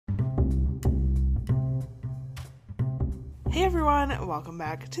Hey everyone, welcome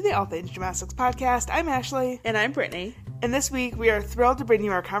back to the All Things Gymnastics Podcast. I'm Ashley. And I'm Brittany. And this week we are thrilled to bring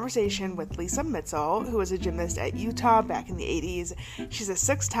you our conversation with Lisa Mitzel, who was a gymnast at Utah back in the 80s. She's a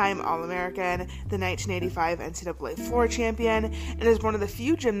 6-time All-American, the 1985 NCAA floor champion, and is one of the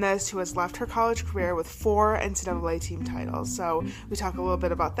few gymnasts who has left her college career with 4 NCAA team titles. So we talk a little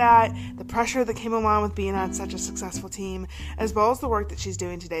bit about that, the pressure that came along with being on such a successful team, as well as the work that she's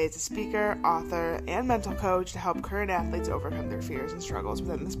doing today as a speaker, author, and mental coach to help current athletes overcome their fears and struggles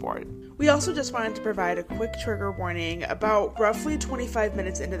within the sport. We also just wanted to provide a quick trigger warning. About roughly 25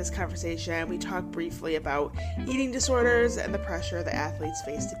 minutes into this conversation, we talk briefly about eating disorders and the pressure that athletes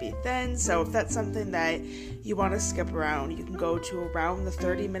face to be thin. So if that's something that you want to skip around, you can go to around the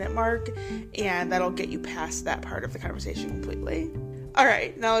 30-minute mark, and that'll get you past that part of the conversation completely. All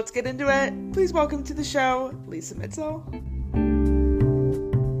right, now let's get into it. Please welcome to the show, Lisa Mitzel.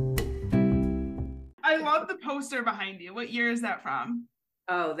 I love the poster behind you. What year is that from?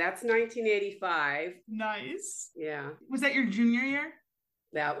 Oh, that's 1985. Nice. Yeah. Was that your junior year?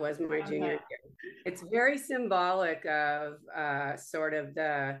 That was my junior year. It's very symbolic of sort of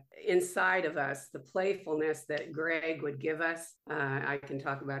the inside of us, the playfulness that Greg would give us. I can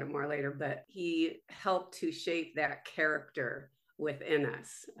talk about it more later, but he helped to shape that character within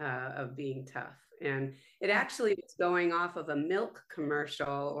us of being tough. And it actually was going off of a milk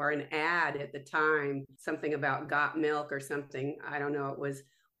commercial or an ad at the time, something about got milk or something. I don't know. It was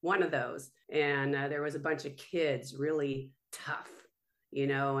one of those. And there was a bunch of kids really tough, you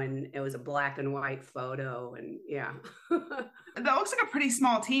know, and it was a black and white photo. And yeah. That looks like a pretty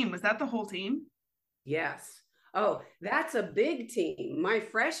small team. Was that the whole team? Yes. Oh, that's a big team. My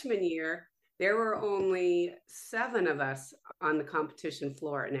freshman year, there were only 7 of us on the competition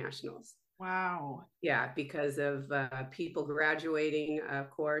floor at nationals. Wow. Yeah, because of people graduating,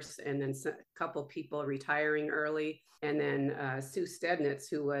 of course, and then a couple people retiring early. And then Sue Stednitz,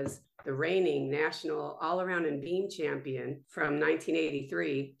 who was the reigning national all-around and beam champion from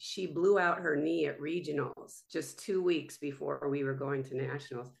 1983, she blew out her knee at regionals just 2 weeks before we were going to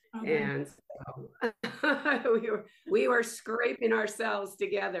nationals. Okay. And so we were scraping ourselves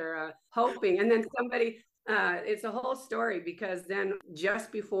together, hoping. And then somebody... it's a whole story, because then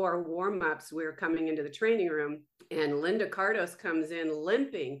just before warm-ups, we were coming into the training room and Linda Cardos comes in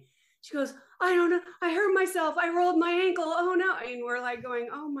limping. She goes, I don't know, I hurt myself. I rolled my ankle. Oh no. And we're like going,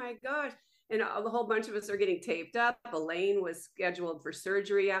 oh my gosh. And a whole bunch of us are getting taped up. Elaine was scheduled for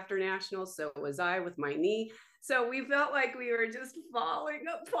surgery after nationals. So was I with my knee. So we felt like we were just falling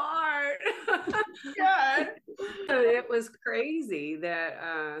apart. Yeah. It was crazy that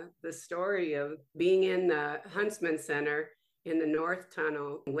the story of being in the Huntsman Center in the North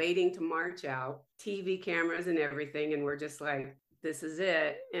Tunnel, waiting to march out, TV cameras and everything. And we're just like, this is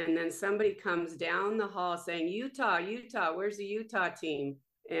it. And then somebody comes down the hall saying, Utah, where's the Utah team?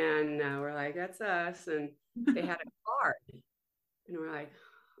 And we're like, that's us. And they had a card. And we're like,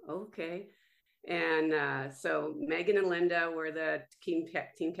 okay. And so Megan and Linda were the team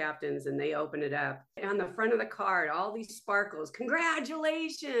captains, and they opened it up. On the front of the card, all these sparkles,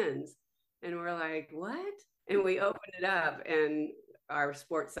 congratulations. And we're like, what? And we opened it up, and our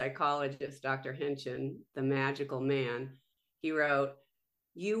sports psychologist, Dr. Hinchin, the magical man, he wrote,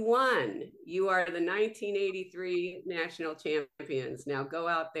 you won. You are the 1983 national champions. Now go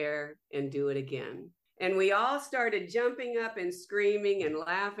out there and do it again. And we all started jumping up and screaming and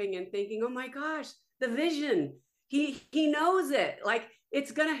laughing and thinking, oh my gosh, the vision. He knows it. Like,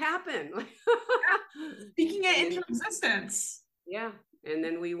 it's going to happen. Speaking it into existence. Yeah. And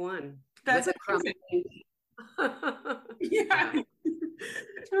then we won. That's amazing. Yeah.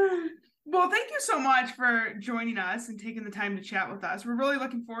 Well, thank you so much for joining us and taking the time to chat with us. We're really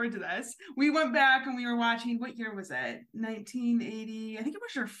looking forward to this. We went back and we were watching, what year was it? 1980. I think it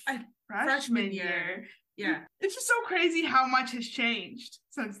was your freshman year. Yeah. It's just so crazy how much has changed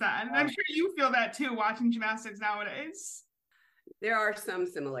since then. And I'm sure you feel that too, watching gymnastics nowadays. There are some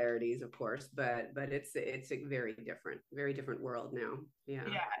similarities, of course, but it's a very different world now. Yeah.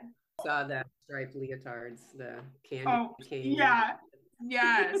 Yeah. Saw the striped leotards, the candy cane. Yeah.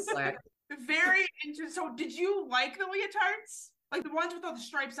 Yes. Very interesting. So did you like the leotards? Like the ones with all the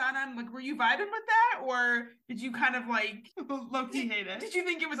stripes on them? Like, were you vibing with that? Or did you kind of like low-key hate it? Did you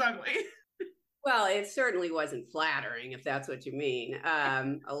think it was ugly? Well, it certainly wasn't flattering, if that's what you mean.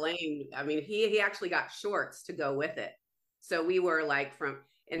 Elaine, I mean, he actually got shorts to go with it. So we were like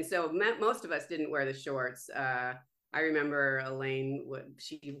and so most of us didn't wear the shorts. I remember Elaine,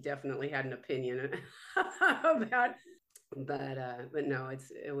 she definitely had an opinion about, but no,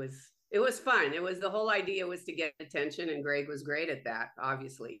 it was fun. It was, the whole idea was to get attention, and Greg was great at that,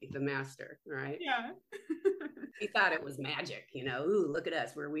 obviously, the master, right? Yeah. We thought it was magic, ooh, look at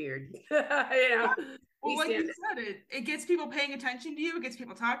us, we're weird. Well, like you said, it gets people paying attention to you, it gets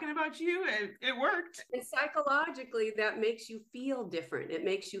people talking about you. It worked. And psychologically, that makes you feel different. It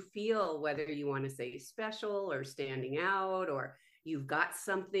makes you feel whether you want to say special or standing out, or you've got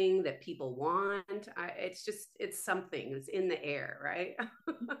something that people want. It's something, it's in the air, right?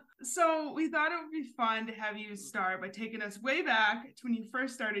 So we thought it would be fun to have you start by taking us way back to when you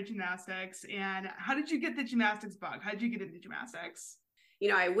first started gymnastics. And how did you get the gymnastics bug? How did you get into gymnastics?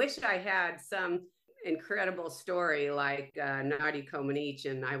 I wish I had some incredible story like Nadi Comaneci,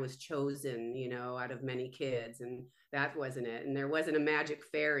 and I was chosen, out of many kids, and that wasn't it. And there wasn't a magic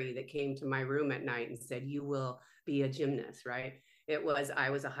fairy that came to my room at night and said, you will be a gymnast, right? I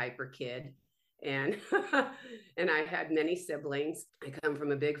was a hyper kid, and and I had many siblings. I come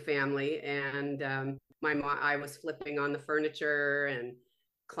from a big family, and my mom, I was flipping on the furniture and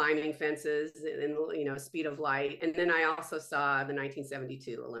climbing fences in speed of light. And then I also saw the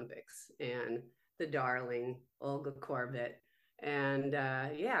 1972 Olympics and the darling Olga Korbut. And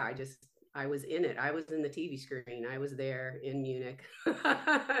I was in it. I was in the TV screen. I was there in Munich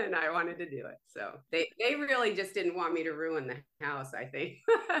and I wanted to do it. So they really just didn't want me to ruin the house, I think.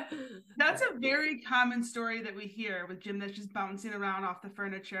 That's a very common story that we hear, with gymnasts just bouncing around off the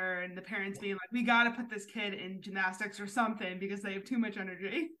furniture and the parents being like, we got to put this kid in gymnastics or something because they have too much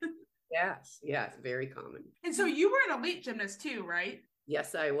energy. Yes, very common. And so you were an elite gymnast too, right?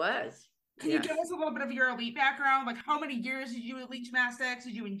 Yes, I was. Can you give us a little bit of your elite background? Like, how many years did you do elite gymnastics?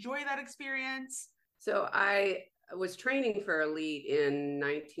 Did you enjoy that experience? So I was training for elite in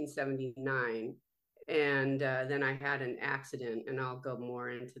 1979. And then I had an accident, and I'll go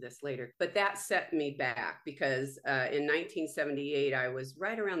more into this later. But that set me back because in 1978, I was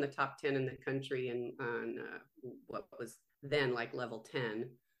right around the top 10 in the country and on what was then like level 10.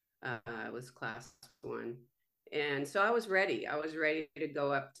 It was class 1. And so I was ready. I was ready to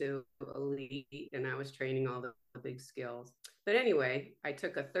go up to elite, and I was training all the big skills. But anyway, I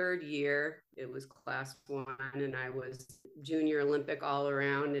took a third year. It was class 1, and I was junior Olympic all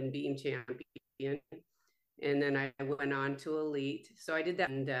around and beam champion. And then I went on to elite. So I did that.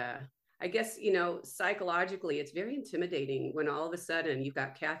 And I guess, psychologically, it's very intimidating when all of a sudden you've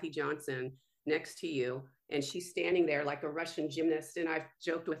got Kathy Johnson next to you, and she's standing there like a Russian gymnast. And I've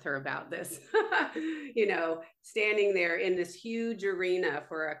joked with her about this, standing there in this huge arena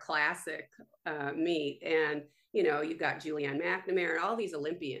for a classic meet. And, you've got Julianne McNamara and all these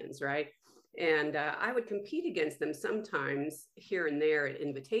Olympians, right? And I would compete against them sometimes here and there at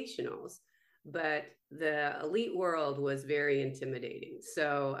invitationals, but the elite world was very intimidating.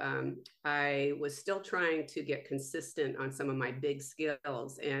 So I was still trying to get consistent on some of my big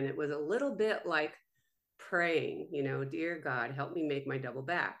skills. And it was a little bit like praying, dear God, help me make my double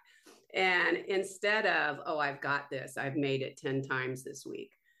back. And instead of, oh, I've got this, I've made it 10 times this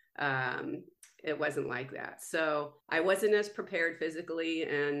week. It wasn't like that. So I wasn't as prepared physically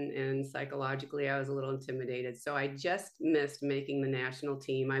and psychologically. I was a little intimidated. So I just missed making the national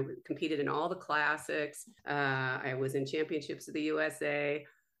team. I competed in all the classics. I was in championships of the USA,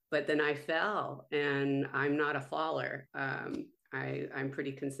 but then I fell, and I'm not a faller. I'm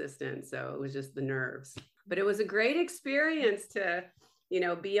pretty consistent. So it was just the nerves. But it was a great experience to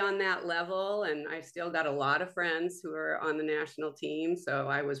be on that level. And I still got a lot of friends who are on the national team. So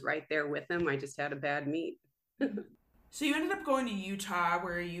I was right there with them. I just had a bad meet. So you ended up going to Utah,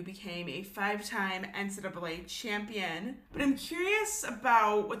 where you became a 5-time NCAA champion. But I'm curious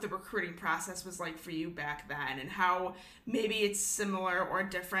about what the recruiting process was like for you back then, and how maybe it's similar or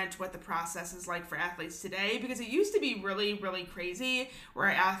different to what the process is like for athletes today. Because it used to be really, really crazy, where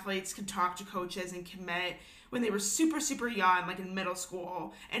athletes could talk to coaches and commit when they were super, super young, like in middle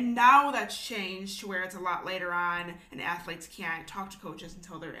school. And now that's changed to where it's a lot later on, and athletes can't talk to coaches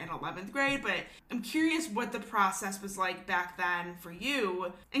until they're in 11th grade. But I'm curious what the process was like back then for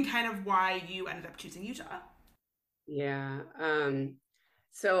you, and kind of why you ended up choosing Utah. Yeah.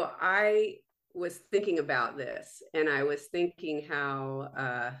 So I was thinking about this, and I was thinking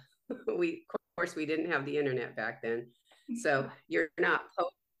how of course, we didn't have the internet back then. So you're not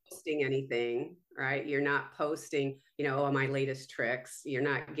posting anything, right? You're not posting, all my latest tricks. You're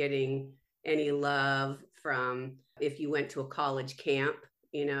not getting any love from if you went to a college camp,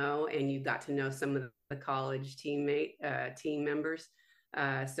 and you got to know some of the college team members.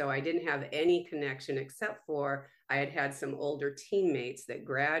 So I didn't have any connection, except for I had some older teammates that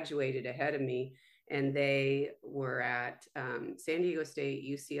graduated ahead of me, and they were at San Diego State,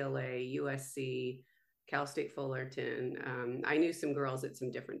 UCLA, USC, Cal State Fullerton. I knew some girls at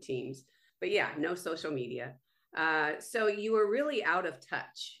some different teams, but yeah, no social media. So you were really out of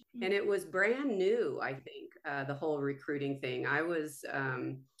touch, and it was brand new. I think the whole recruiting thing. I was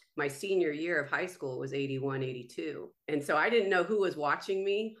my senior year of high school was 81, 82, and so I didn't know who was watching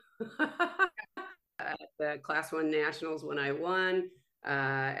me. The Class 1 Nationals when I won,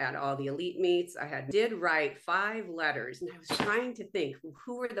 at all the elite meets. Did write 5 letters, and I was trying to think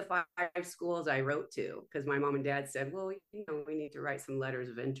who were the 5 schools I wrote to, because my mom and dad said, well, we need to write some letters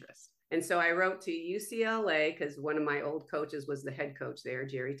of interest. And so I wrote to UCLA because one of my old coaches was the head coach there,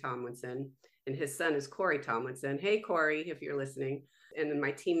 Jerry Tomlinson, and his son is Corey Tomlinson. Hey, Corey, if you're listening. And then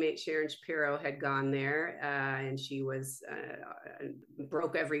my teammate Sharon Shapiro had gone there, and she was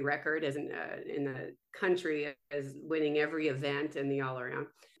broke every record as in the country as winning every event in the all around.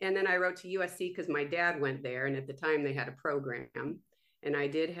 And then I wrote to USC because my dad went there, and at the time they had a program, and I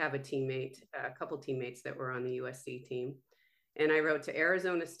did have a couple teammates that were on the USC team. And I wrote to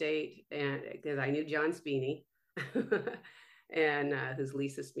Arizona State, and because I knew John Speeney, and who's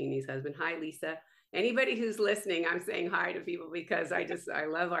Lisa Speeney's husband. Hi, Lisa. Anybody who's listening, I'm saying hi to people because I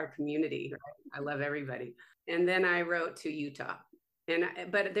love our community. Right? I love everybody. And then I wrote to Utah,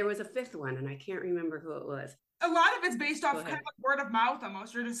 but there was a 5th one, and I can't remember who it was. A lot of it's based off kind of like word of mouth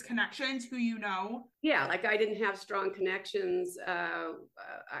almost, or just connections, who you know. Yeah, like I didn't have strong connections.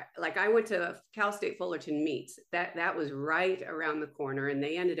 I went to Cal State Fullerton meets. That was right around the corner, and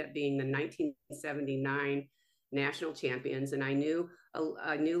they ended up being the 1979 national champions. And I knew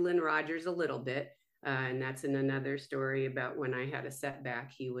Lynn Rogers a little bit, and that's in another story about when I had a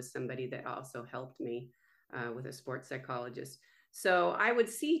setback. He was somebody that also helped me with a sports psychologist. So I would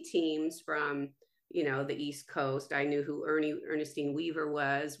see teams from the East Coast. I knew who Ernestine Weaver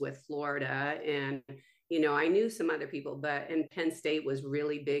was with Florida, and I knew some other people, and Penn State was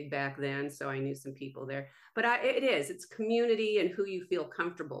really big back then, so I knew some people there. But it's community and who you feel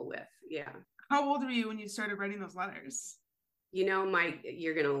comfortable with. Yeah. How old were you when you started writing those letters?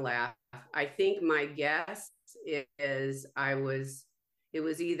 You're gonna laugh. I think my guess is it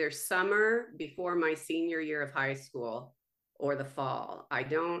was either summer before my senior year of high school or the fall. I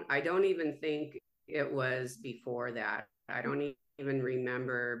don't even think it was before that. I don't even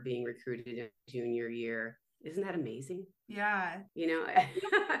remember being recruited in junior year. Isn't that amazing? Yeah.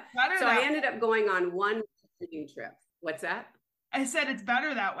 So I ended up going on one recruiting trip. What's that? I said it's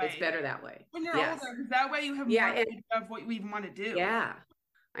better that way. It's better that way. When you're older, because that way you have more idea of what you even want to do. Yeah.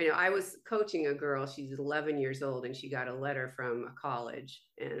 I know. I was coaching a girl. She's 11 years old, and she got a letter from a college,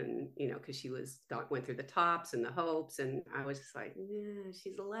 and because she went through the tops and the hopes, and I was just like,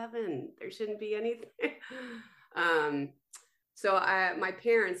 she's 11. There shouldn't be anything. So my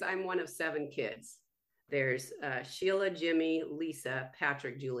parents. I'm one of 7 kids. There's Sheila, Jimmy, Lisa,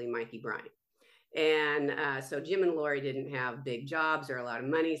 Patrick, Julie, Mikey, Brian, and so Jim and Lori didn't have big jobs or a lot of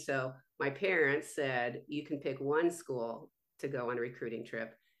money. So my parents said, you can pick one school to go on a recruiting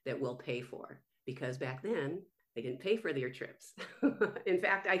trip that we'll pay for, because back then they didn't pay for their trips. In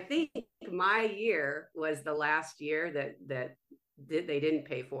fact, I think my year was the last year that they didn't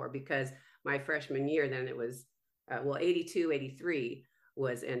pay for, because my freshman year, then it was 82, 83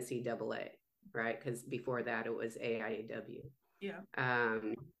 was NCAA, right? Because before that it was AIAW. Yeah.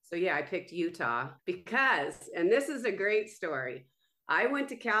 So yeah, I picked Utah because, and this is a great story, I went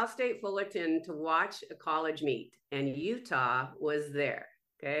to Cal State Fullerton to watch a college meet, and Utah was there.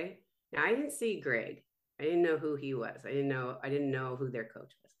 Okay. Now I didn't see Greg. I didn't know who he was. I didn't know who their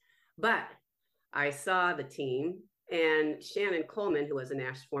coach was, but I saw the team, and Shannon Coleman, who was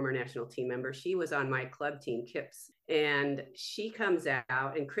a former national team member, she was on my club team, KIPS, and she comes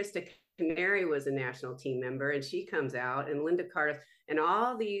out, and Krista Canary was a national team member, and she comes out, and Linda Cardiff, and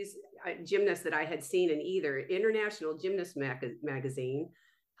all these gymnasts that I had seen in either International Gymnast magazine,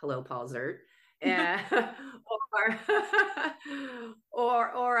 hello, Paul Zert,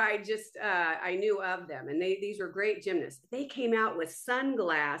 or I just I knew of them, and these were great gymnasts. They came out with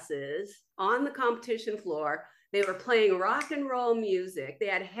sunglasses on the competition floor. They were playing rock and roll music. They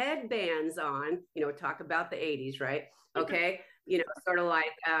had headbands on. Talk about the 80s, right? Okay. Sort of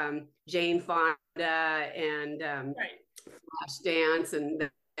like Jane Fonda and Flashdance and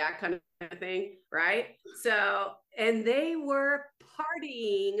that kind of thing, right? So, and they were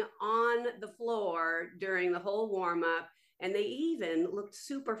partying on the floor during the whole warm-up, and they even looked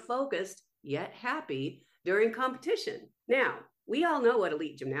super focused yet happy during competition. Now, we all know what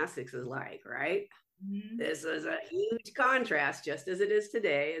elite gymnastics is like, right? Mm-hmm. This was a huge contrast, just as it is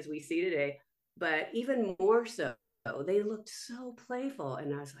today, as we see today, but even more so, they looked so playful,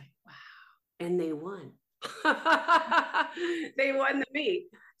 and I was like, wow. And they won. They won the meet.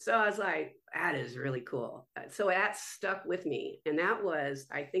 So I was like, that is really cool. So that stuck with me. And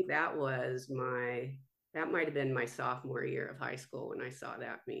I think that was my That might have been my sophomore year of high school when I saw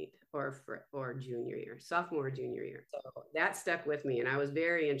that meet, or junior year, sophomore or junior year. So that stuck with me, and I was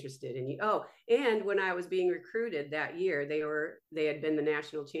very interested in you. Oh, and when I was being recruited that year, they had been the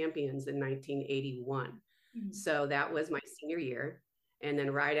national champions in 1981. Mm-hmm. So that was my senior year, and then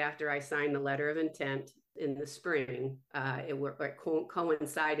right after I signed the letter of intent in the spring, it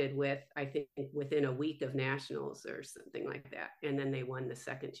coincided with, I think, within a week of nationals or something like that, and then they won the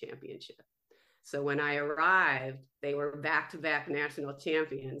second championship. So when I arrived, they were back-to-back national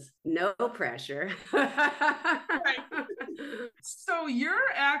champions. No pressure. Right. So you're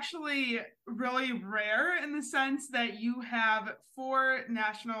actually really rare in the sense that you have 4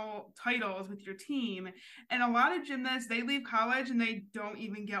 national titles with your team. And a lot of gymnasts, they leave college and they don't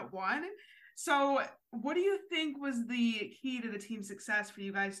even get one. So what do you think was the key to the team's success for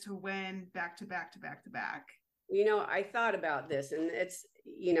you guys to win back-to-back to back-to-back? I thought about this, and it's,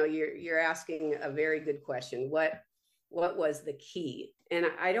 you're asking a very good question. What was the key? And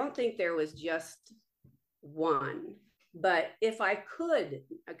I don't think there was just one, but if I could,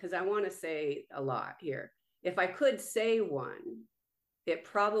 because I want to say a lot here, if I could say one, it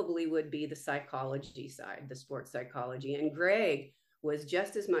probably would be the psychology side, the sports psychology. And Greg was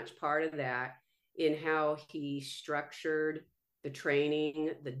just as much part of that in how he structured the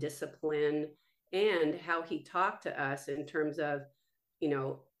training, the discipline, and how he talked to us in terms of,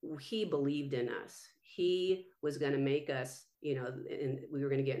 he believed in us. He was going to make us, and we were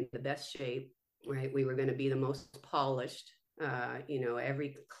going to get in the best shape, right? We were going to be the most polished.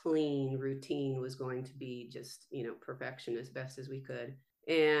 Every clean routine was going to be just, perfection as best as we could.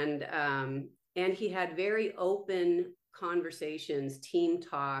 And he had very open conversations, team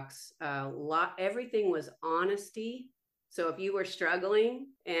talks, everything was honesty. So if you were struggling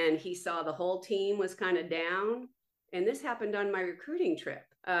and he saw the whole team was kind of down, and this happened on my recruiting trip,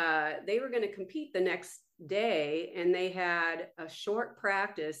 they were going to compete the next day, and they had a short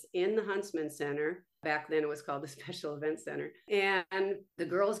practice in the Huntsman Center. Back then it was called the Special Events Center. And the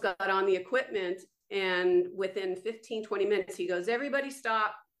girls got on the equipment, and within 15, 20 minutes, he goes, everybody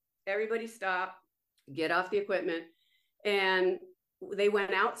stop, get off the equipment. And they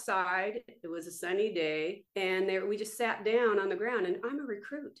went outside. It was a sunny day, and we just sat down on the ground, and I'm a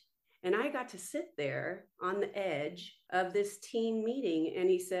recruit. And I got to sit there on the edge of this team meeting.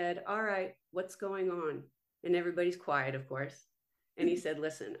 And he said, all right, what's going on? And everybody's quiet, of course. And he said,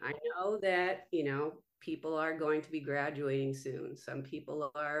 listen, I know that, people are going to be graduating soon. Some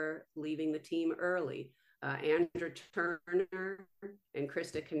people are leaving the team early. Andrew Turner and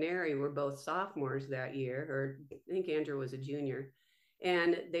Krista Canary were both sophomores that year, or I think Andrew was a junior.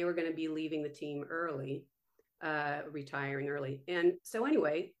 And they were going to be leaving the team early, retiring early. And so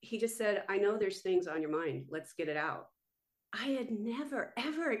anyway, he just said, I know there's things on your mind. Let's get it out. I had never,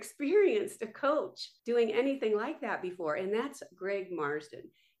 ever experienced a coach doing anything like that before. And that's Greg Marsden.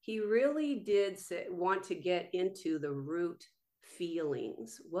 He really did want to get into the root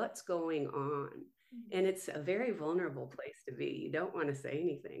feelings. What's going on? And it's a very vulnerable place to be. You don't want to say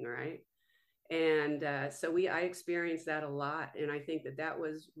anything, right? And so I experienced that a lot. And I think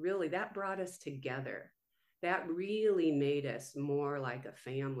that brought us together. That really made us more like a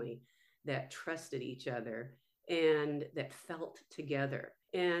family that trusted each other and that felt together.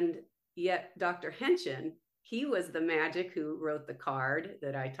 And yet Dr. Henshin, he was the magic who wrote the card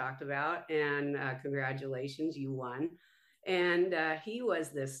that I talked about. And congratulations, you won. And he was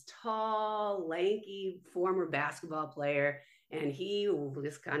this tall, lanky former basketball player. And he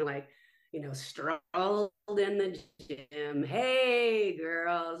was kind of like, strolled in the gym. Hey,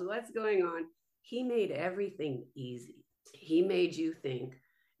 girls, what's going on? He made everything easy. He made you think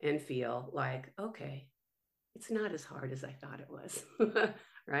and feel like, okay, it's not as hard as I thought it was,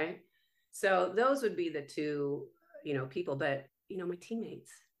 right? So those would be the two, people. But, my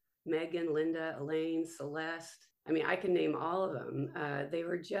teammates, Megan, Linda, Elaine, Celeste, I mean, I can name all of them. They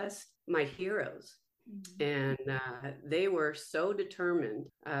were just my heroes. And they were so determined,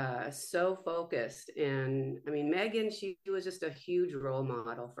 so focused. And I mean, Megan, she was just a huge role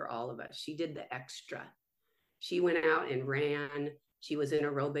model for all of us. She did the extra. She went out and ran. She was in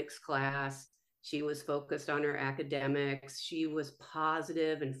aerobics class. She was focused on her academics. She was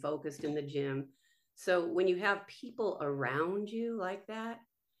positive and focused in the gym. So when you have people around you like that,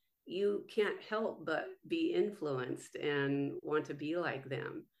 you can't help but be influenced and want to be like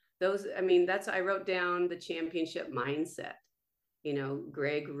them. I wrote down the championship mindset.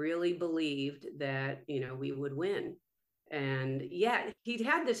 Greg really believed that, we would win. And yeah, he'd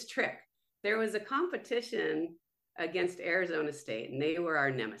had this trick. There was a competition against Arizona State, and they were our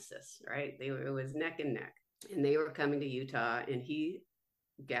nemesis, right? It was neck and neck, and they were coming to Utah, and he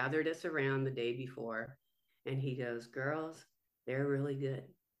gathered us around the day before And he goes, girls, they're really good.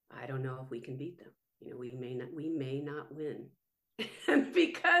 I don't know if we can beat them. We may not win. And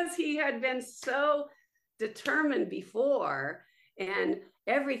because he had been so determined before, and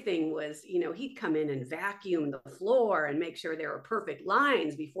everything was, he'd come in and vacuum the floor and make sure there were perfect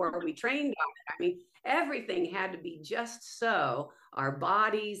lines before we trained on it. I mean, everything had to be just so. Our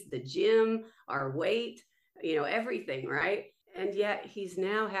bodies, the gym, our weight, everything, right? And yet he's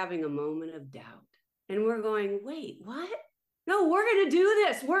now having a moment of doubt. And we're going, wait, what? No, we're going to do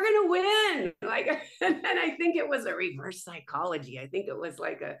this. We're going to win. And I think it was a reverse psychology. I think it was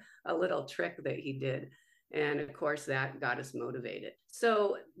like a little trick that he did. And of course, that got us motivated.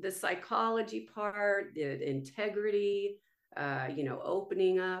 So the psychology part, the integrity,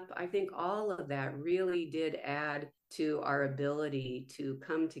 opening up, I think all of that really did add to our ability to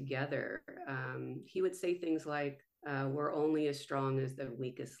come together. He would say things like, we're only as strong as the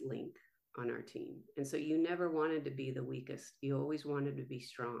weakest link on our team. And so you never wanted to be the weakest. You always wanted to be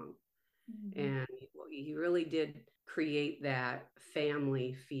strong. Mm-hmm. And he really did create that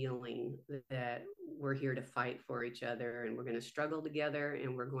family feeling that we're here to fight for each other, and we're going to struggle together,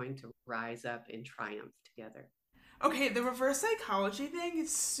 and we're going to rise up and triumph together. Okay, the reverse psychology thing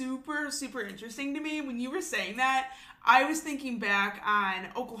is super, super interesting to me. When you were saying that, I was thinking back on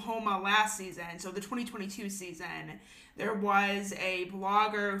Oklahoma last season, so the 2022 season. There was a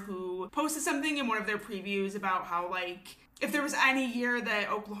blogger who posted something in one of their previews about how, if there was any year that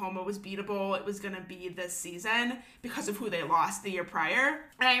Oklahoma was beatable, it was going to be this season because of who they lost the year prior.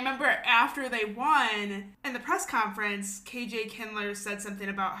 And I remember after they won, in the press conference, KJ Kindler said something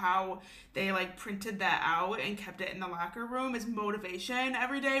about how they printed that out and kept it in the locker room as motivation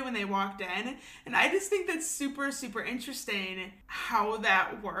every day when they walked in. And I just think that's super, super interesting how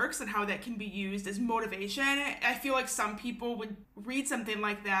that works and how that can be used as motivation. I feel like some people would read something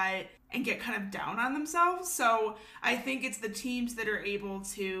like that and get kind of down on themselves. So I think it's the teams that are able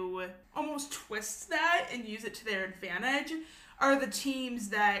to almost twist that and use it to their advantage are the teams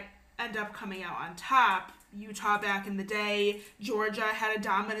that end up coming out on top. Utah back in the day, Georgia had a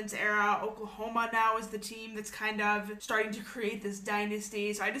dominance era, Oklahoma now is the team that's kind of starting to create this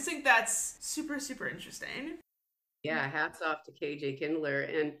dynasty. So I just think that's super, super interesting. Yeah, hats off to KJ Kindler.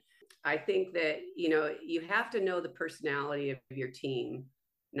 And I think that, you have to know the personality of your team.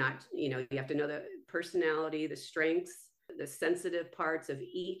 You have to know the personality, the strengths, the sensitive parts of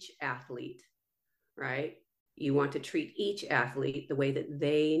each athlete, right? You want to treat each athlete the way that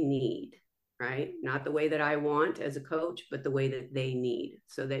they need, right? Not the way that I want as a coach, but the way that they need,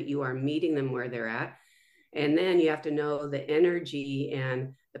 so that you are meeting them where they're at. And then you have to know the energy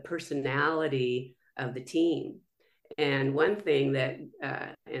and the personality of the team. And one thing that,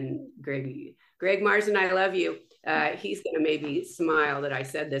 and Greg Marsden, I love you. He's going to maybe smile that I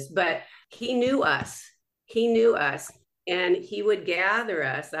said this, but he knew us. And he would gather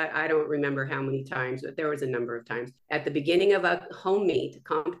us. I don't remember how many times, but there was a number of times at the beginning of a home meet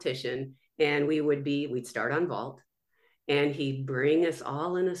competition. And we'd start on vault, and he'd bring us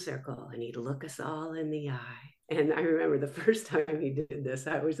all in a circle, and he'd look us all in the eye. And I remember the first time he did this,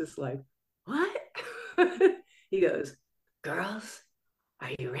 I was just like, what? He goes, girls,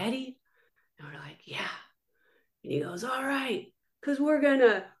 are you ready? And we're like, yeah. And he goes, all right, because we're going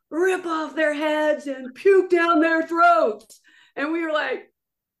to rip off their heads and puke down their throats. And we were like,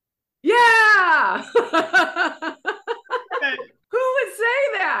 yeah. Who would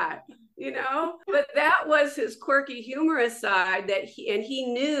say that? But that was his quirky, humorous side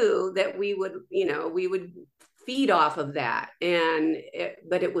he knew that we would feed off of that.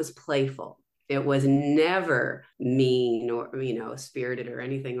 But it was playful. It was never mean or, spirited or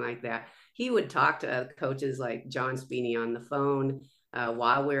anything like that. He would talk to coaches like John Speeney on the phone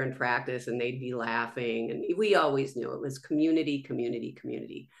while we were in practice, and they'd be laughing. And we always knew it was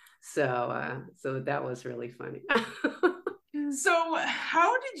community. So that was really funny. So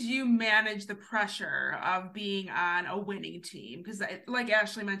how did you manage the pressure of being on a winning team? Because like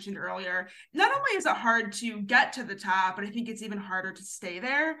Ashley mentioned earlier, not only is it hard to get to the top, but I think it's even harder to stay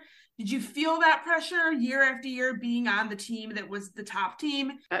there. Did you feel that pressure year after year being on the team that was the top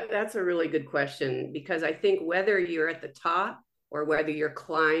team? That's a really good question, because I think whether you're at the top or whether you're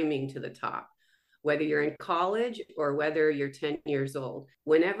climbing to the top, whether you're in college or whether you're 10 years old,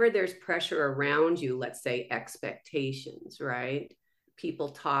 whenever there's pressure around you, let's say expectations, right? People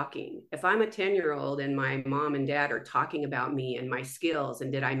talking. If I'm a 10-year-old and my mom and dad are talking about me and my skills,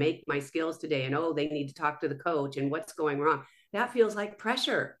 and did I make my skills today? And, they need to talk to the coach and what's going wrong. That feels like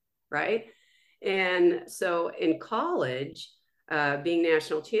pressure, right? And so in college, being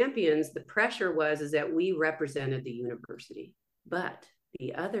national champions, the pressure is that we represented the university. But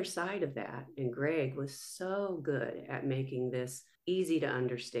the other side of that, and Greg was so good at making this easy to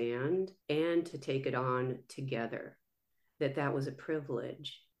understand and to take it on together, that was a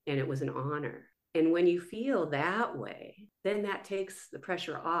privilege and it was an honor. And when you feel that way, then that takes the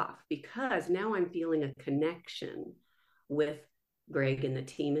pressure off, because now I'm feeling a connection with Greg and the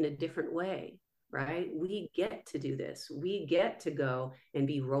team in a different way, right? We get to do this. We get to go and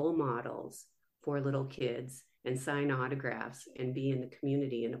be role models for little kids and sign autographs and be in the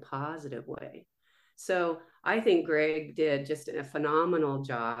community in a positive way. So I think Greg did just a phenomenal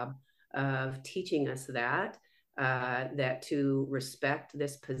job of teaching us that to respect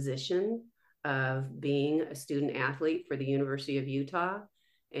this position of being a student athlete for the University of Utah.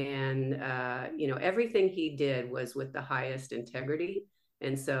 And, everything he did was with the highest integrity.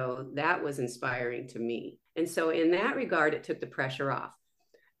 And so that was inspiring to me. And so in that regard, it took the pressure off.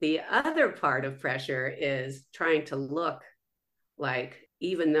 The other part of pressure is trying to look like,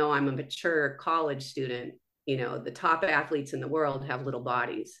 even though I'm a mature college student, the top athletes in the world have little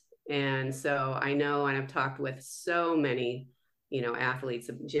bodies. And so I know, and I've talked with so many, athletes,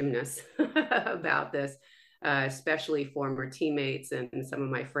 gymnasts about this, especially former teammates and some of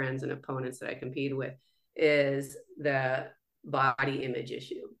my friends and opponents that I compete with, is the body image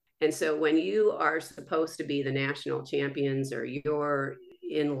issue. And so when you are supposed to be the national champions, or you're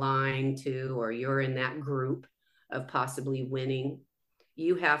in line to, or you're in that group of possibly winning,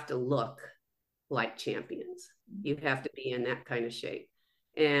 you have to look like champions. You have to be in that kind of shape.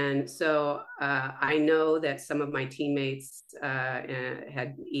 And so I know that some of my teammates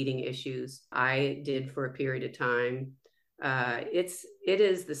had eating issues. I did for a period of time. It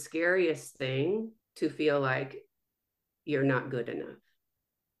is the scariest thing to feel like you're not good enough.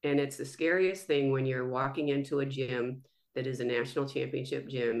 And it's the scariest thing when you're walking into a gym that is a national championship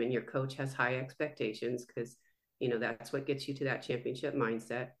gym and your coach has high expectations, because, that's what gets you to that championship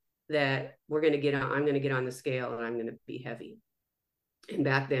mindset, that I'm going to get on the scale and I'm going to be heavy. And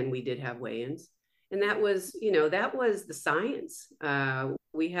back then we did have weigh-ins, and that was the science.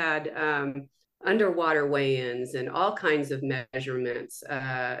 We had underwater weigh-ins and all kinds of measurements,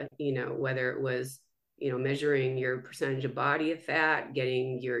 whether it was, measuring your percentage of body fat,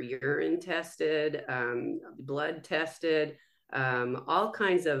 getting your urine tested, blood tested, all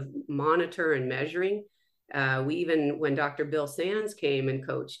kinds of monitor and measuring. We even, when Dr. Bill Sands came and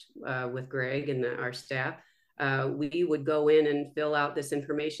coached with Greg and our staff, we would go in and fill out this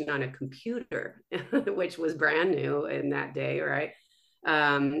information on a computer, which was brand new in that day, right?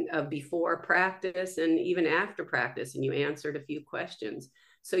 Before practice and even after practice, and you answered a few questions.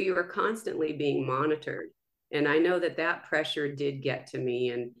 So you were constantly being monitored. And I know that pressure did get to me,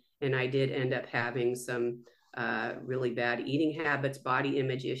 and I did end up having some really bad eating habits, body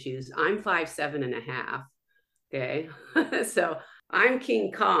image issues. I'm 5'7.5". Okay. So I'm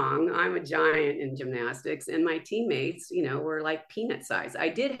King Kong. I'm a giant in gymnastics, and my teammates, were like peanut size. I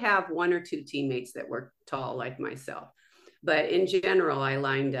did have one or two teammates that were tall like myself, but in general, I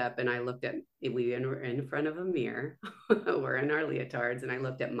lined up and I looked at, we were in front of a mirror, we're in our leotards, and I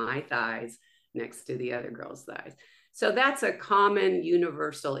looked at my thighs next to the other girl's thighs. So that's a common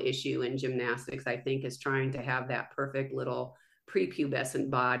universal issue in gymnastics, I think, is trying to have that perfect little prepubescent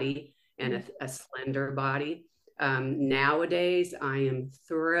body and a slender body. Nowadays, I am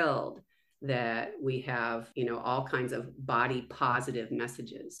thrilled that we have, all kinds of body positive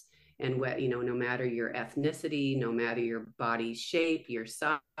messages. And no matter your ethnicity, no matter your body shape, your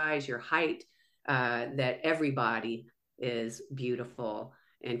size, your height, that everybody is beautiful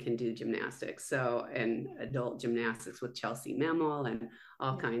and can do gymnastics. So, and adult gymnastics with Chelsea Memel and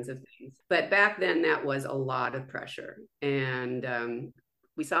all kinds of things. But back then, that was a lot of pressure. And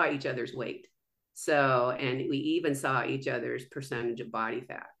we saw each other's weight. So, and we even saw each other's percentage of body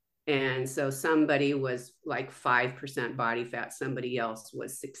fat. And so somebody was like 5% body fat, somebody else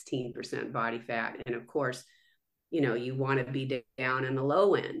was 16% body fat. And of course, you want to be down in the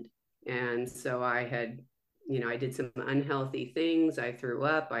low end. And so I had, I did some unhealthy things. I threw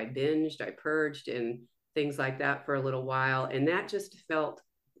up, I binged, I purged, and things like that for a little while. And that just felt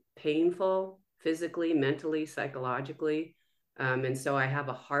painful physically, mentally, psychologically. And so I have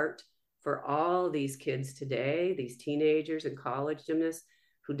a heart for all these kids today, these teenagers and college gymnasts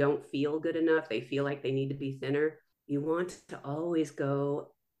who don't feel good enough. They feel like they need to be thinner. You want to always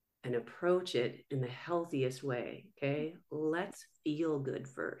go and approach it in the healthiest way, okay? Let's feel good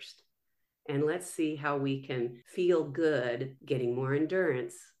first. And let's see how we can feel good getting more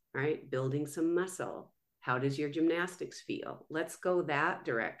endurance, right? Building some muscle. How does your gymnastics feel? Let's go that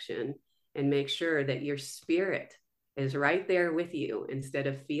direction and make sure that your spirit is right there with you instead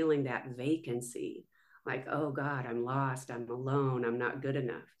of feeling that vacancy like, oh God, I'm lost, I'm alone, I'm not good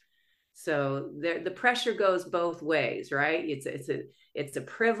enough. So there, the pressure goes both ways, right? It's a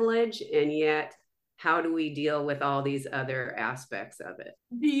privilege, and yet how do we deal with all these other aspects of it?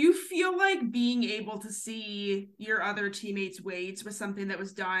 Do you feel like being able to see your other teammates' weights was something that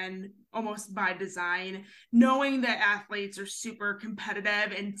was done almost by design, knowing that athletes are super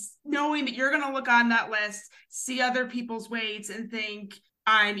competitive and knowing that you're going to look on that list, see other people's weights and think,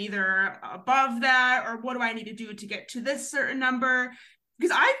 I'm either above that or what do I need to do to get to this certain number?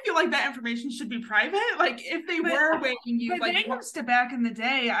 Because I feel like that information should be private. Like if they were weighing you, like when it comes to back in the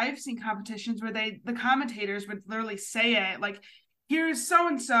day, I've seen competitions where the commentators would literally say it like, here's so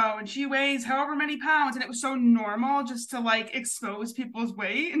and so and she weighs however many pounds, and it was so normal just to like expose people's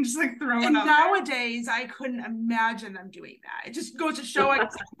weight and just like throw it out. Nowadays I couldn't imagine them doing that. It just goes to show like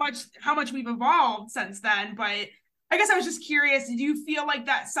how much we've evolved since then. But I guess I was just curious, do you feel like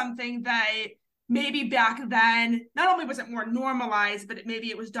that's something that maybe back then not only was it more normalized, but maybe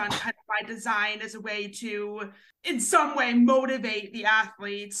it was done kind of by design as a way to in some way motivate the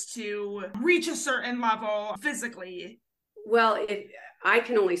athletes to reach a certain level physically? Well, I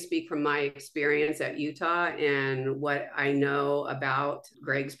can only speak from my experience at Utah and what I know about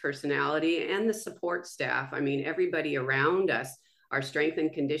Greg's personality and the support staff. I mean, everybody around us, our strength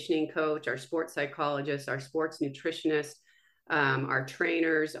and conditioning coach, our sports psychologist, our sports nutritionist, our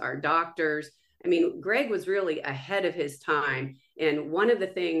trainers, our doctors. I mean, Greg was really ahead of his time. And one of the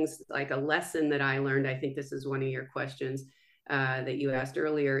things, like a lesson that I learned, I think this is one of your questions that you asked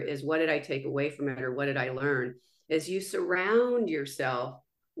earlier, is what did I take away from it, or what did I learn? Is you surround yourself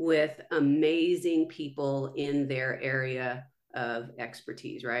with amazing people in their area of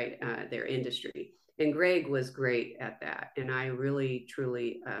expertise, right? Their industry. And Greg was great at that. And I really,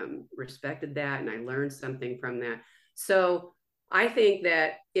 truly respected that. And I learned something from that. So I think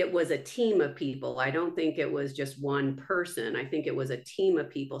that it was a team of people. I don't think it was just one person. I think it was a team of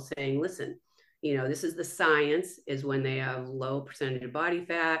people saying, listen, you know, this is the science, is when they have low percentage of body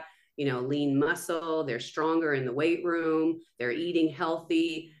fat, you know, lean muscle, they're stronger in the weight room, they're eating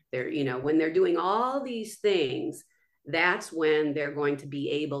healthy, they're, you know, when they're doing all these things, that's when they're going to be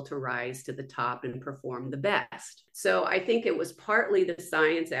able to rise to the top and perform the best. So I think it was partly the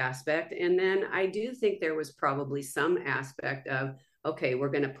science aspect. And then I do think there was probably some aspect of, okay, we're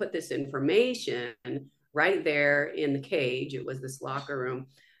going to put this information right there in the cage. It was this locker room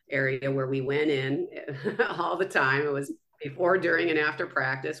area where we went in all the time. It was before, during, and after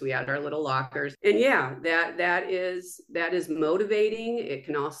practice. We had our little lockers. And yeah, that is motivating. It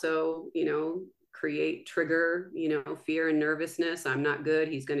can also, you know, trigger, you know, fear and nervousness. I'm not good.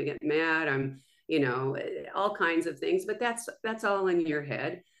 He's going to get mad. I'm, you know, all kinds of things, but that's all in your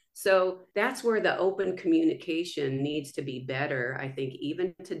head. So that's where the open communication needs to be better. I think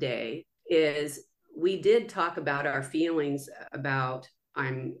even today is we did talk about our feelings about,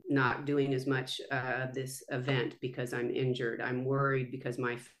 I'm not doing as much this event because I'm injured. I'm worried because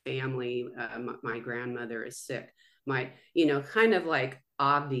my family, my grandmother is sick. You know, kind of like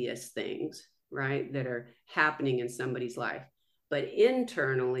obvious things, right, that are happening in somebody's life. But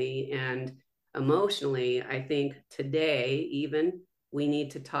internally and emotionally, I think today, even, we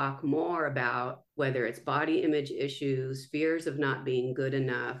need to talk more about whether it's body image issues, fears of not being good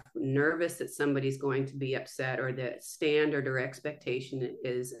enough, nervous that somebody's going to be upset, or that standard or expectation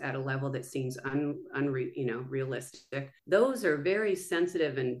is at a level that seems realistic. Those are very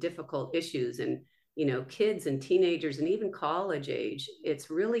sensitive and difficult issues. And, you know, kids and teenagers and even college age, it's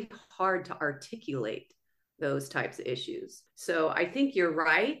really hard to articulate those types of issues. So I think you're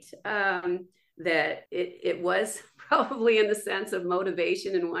right. That it was probably in the sense of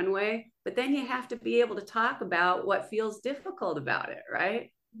motivation in one way, but then you have to be able to talk about what feels difficult about it, right?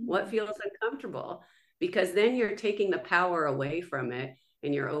 Mm-hmm. What feels uncomfortable, because then you're taking the power away from it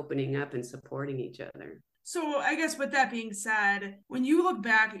and you're opening up and supporting each other. So I guess with that being said, when you look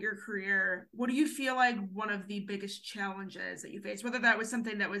back at your career, what do you feel like one of the biggest challenges that you faced, whether that was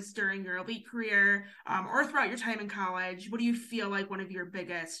something that was during your elite career or throughout your time in college? What do you feel like one of your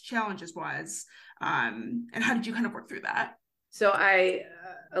biggest challenges was? And how did you kind of work through that? So I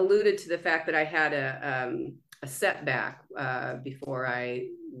alluded to the fact that I had a setback before I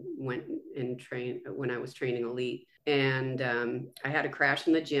went and trained when I was training elite. And I had a crash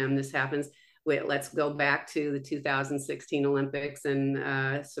in the gym. This happens. Wait, let's go back to the 2016 Olympics,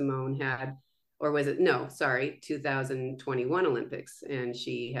 and Simone had, or was it, no, sorry, 2021 Olympics, and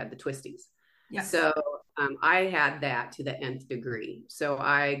she had the twisties. Yes. So I had that to the nth degree. So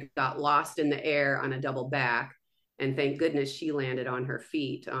I got lost in the air on a double back, and thank goodness she landed on her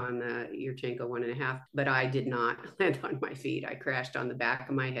feet on the Yurchenko 1.5, but I did not land on my feet. I crashed on the back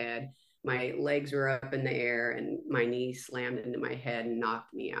of my head. my legs were up in the air and my knee slammed into my head and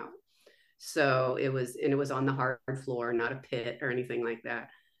knocked me out. So it was on the hard floor, not a pit or anything like that.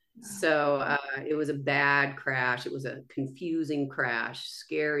 So it was a bad crash. It was a confusing crash,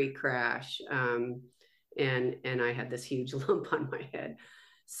 scary crash. And I had this huge lump on my head.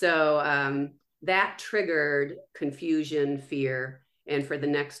 So that triggered confusion, fear. And for the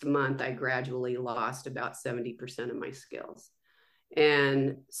next month, I gradually lost about 70% of my skills.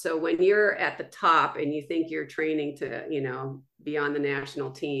 And so when you're at the top and you think you're training to, be on the national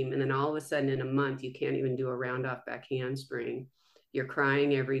team, and then all of a sudden in a month, you can't even do a round off back handspring, you're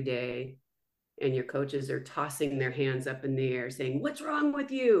crying every day, and your coaches are tossing their hands up in the air saying, what's wrong with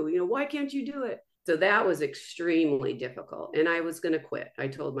you? Why can't you do it? So that was extremely difficult. And I was going to quit. I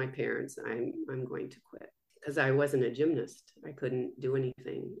told my parents, I'm going to quit, because I wasn't a gymnast. I couldn't do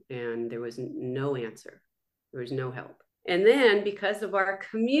anything. And there was no answer. There was no help. And then because of our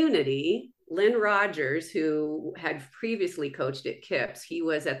community, Lynn Rogers, who had previously coached at KIPS, he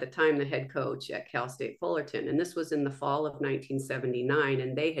was at the time the head coach at Cal State Fullerton. And this was in the fall of 1979.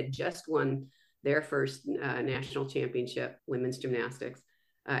 And they had just won their first national championship, women's gymnastics,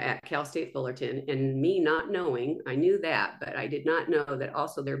 at Cal State Fullerton. And me not knowing, I knew that, but I did not know that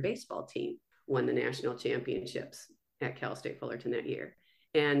also their baseball team won the national championships at Cal State Fullerton that year.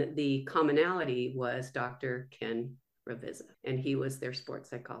 And the commonality was Dr. Ken Ravizza, and he was their sports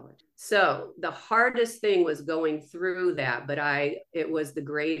psychologist. So the hardest thing was going through that, but it was the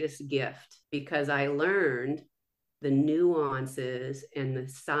greatest gift, because I learned the nuances and the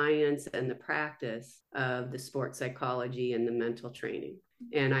science and the practice of the sports psychology and the mental training.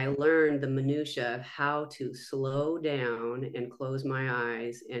 And I learned the minutia of how to slow down and close my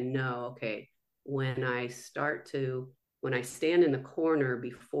eyes and know, okay, when I stand in the corner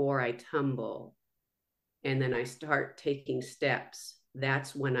before I tumble, and then I start taking steps,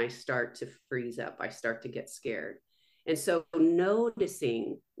 that's when I start to freeze up. I start to get scared. And so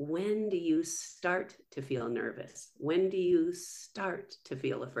noticing, when do you start to feel nervous? When do you start to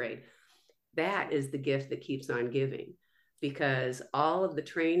feel afraid? That is the gift that keeps on giving, because all of the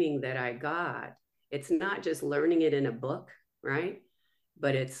training that I got, it's not just learning it in a book, right?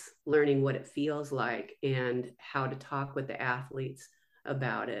 But it's learning what it feels like and how to talk with the athletes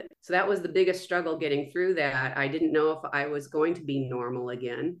about it. So that was the biggest struggle, getting through that. I didn't know if I was going to be normal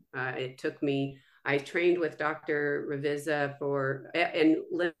again. It took me, I trained with Dr. Ravizza and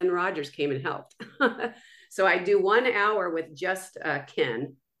Lynn Rogers came and helped. So I do 1 hour with just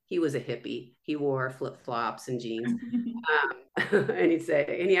Ken. He was a hippie. He wore flip-flops and jeans. And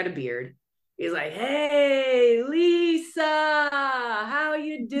he had a beard. He's like, hey, Lisa, how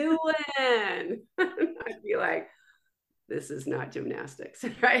you doing? I'd be like, this is not gymnastics,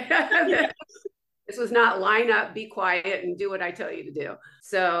 right? This was not line up, be quiet, and do what I tell you to do.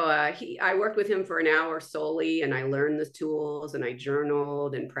 So I worked with him for an hour solely, and I learned the tools, and I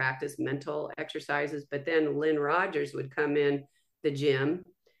journaled and practiced mental exercises. But then Lynn Rogers would come in the gym,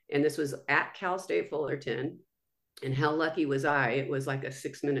 and this was at Cal State Fullerton. And how lucky was I? It was like a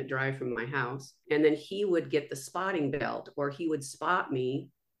 6-minute drive from my house. And then he would get the spotting belt, or he would spot me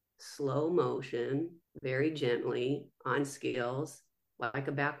slow motion, very gently on skills, like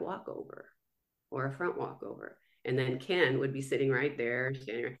a back walkover or a front walkover. And then Ken would be sitting right there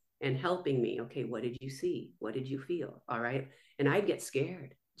and helping me. Okay, what did you see? What did you feel? All right. And I'd get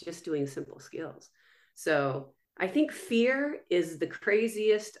scared just doing simple skills. So I think fear is the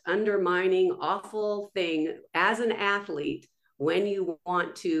craziest, undermining, awful thing as an athlete when you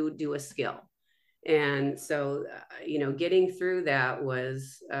want to do a skill. And so, getting through that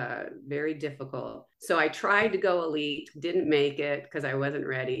was very difficult. So I tried to go elite, didn't make it because I wasn't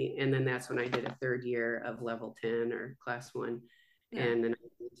ready. And then that's when I did a 3rd year of level 10 or class 1. Yeah. And then I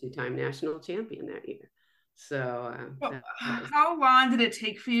was a 2-time national champion that year. So how long did it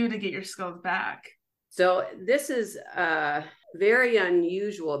take for you to get your skills back? So this is very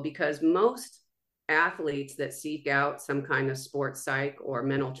unusual, because most athletes that seek out some kind of sports psych or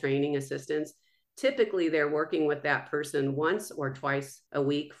mental training assistance, typically they're working with that person once or twice a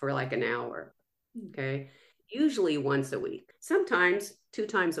week for like an hour. Okay. Usually once a week, sometimes 2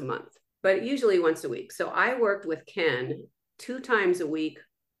 times a month, but usually once a week. So I worked with Ken 2 times a week,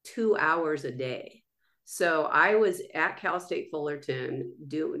 2 hours a day. So I was at Cal State Fullerton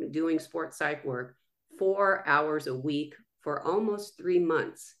doing sports psych work 4 hours a week for almost 3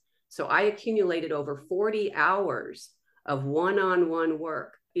 months. So I accumulated over 40 hours of one-on-one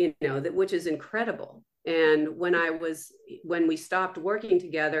work, which is incredible. And when we stopped working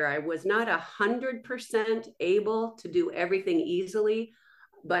together, I was not 100% able to do everything easily.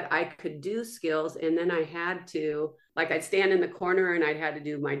 but I could do skills. And then I had to, like, I'd stand in the corner and I'd had to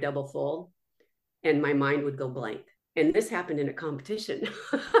do my double full and my mind would go blank. And this happened in a competition.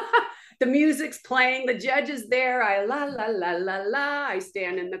 The music's playing, the judge is there. I la, la, la, la, la. I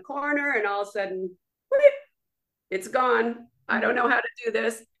stand in the corner and all of a sudden, whoop, it's gone. I don't know how to do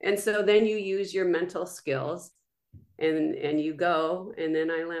this. And so then you use your mental skills and you go, and then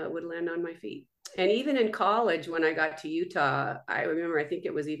I would land on my feet. And even in college, when I got to Utah, I remember, I think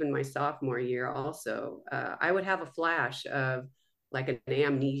it was even my sophomore year also, I would have a flash of like an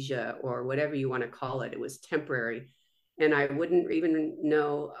amnesia or whatever you want to call it. It was temporary. And I wouldn't even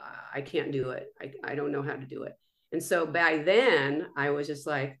know, I can't do it. I don't know how to do it. And so by then I was just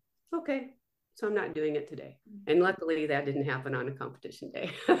like, okay, so I'm not doing it today. And luckily that didn't happen on a competition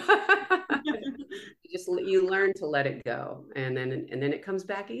day. You learn to let it go. And then it comes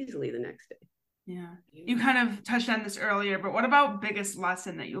back easily the next day. Yeah. You kind of touched on this earlier, but what about biggest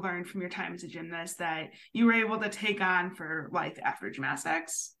lesson that you learned from your time as a gymnast that you were able to take on for life after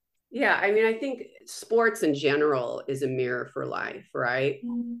gymnastics? Yeah, I mean, I think sports in general is a mirror for life, right?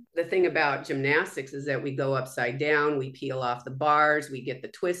 Mm-hmm. The thing about gymnastics is that we go upside down, we peel off the bars, we get the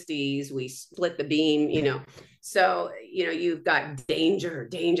twisties, we split the beam, you know. So, you know, you've got danger,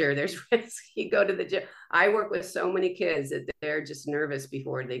 there's risk. You go to the gym. I work with so many kids that they're just nervous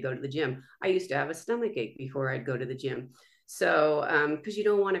before they go to the gym. I used to have a stomach ache before I'd go to the gym. So, because you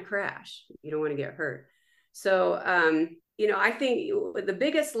don't want to crash, you don't want to get hurt. So, you know, I think the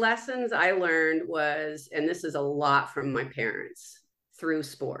biggest lessons I learned was, and this is a lot from my parents through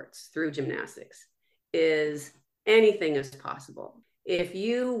sports, through gymnastics, is anything is possible. If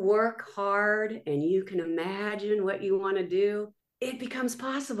you work hard and you can imagine what you want to do, it becomes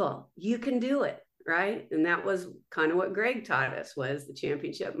possible. You can do it, right? And that was kind of what Greg taught us, was the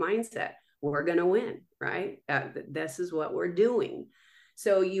championship mindset. We're going to win, right? This is what we're doing.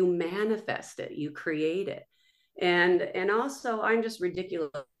 So you manifest it, you create it. And also, I'm just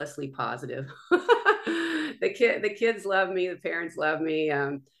ridiculously positive. The kids love me. The parents love me.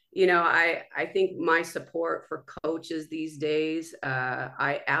 You know, I think my support for coaches these days,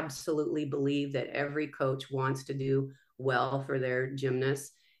 I absolutely believe that every coach wants to do well for their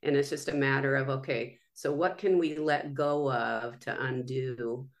gymnasts. And it's just a matter of, okay, so what can we let go of to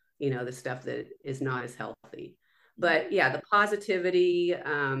undo, you know, the stuff that is not as healthy? But yeah, the positivity,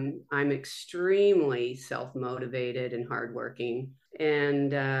 I'm extremely self-motivated and hardworking,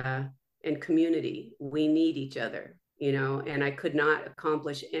 and community. We need each other, you know, and I could not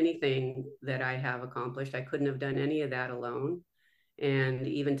accomplish anything that I have accomplished. I couldn't have done any of that alone. And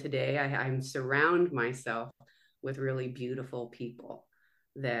even today, I'm surround myself with really beautiful people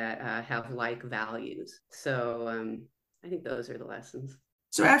that have like values. So I think those are the lessons.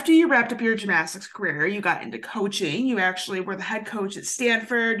 So after you wrapped up your gymnastics career, you got into coaching. You actually were the head coach at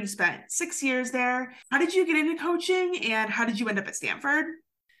Stanford. You spent 6 years there. How did you get into coaching, and how did you end up at Stanford?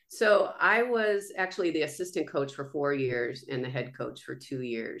 So I was actually the assistant coach for 4 years and the head coach for 2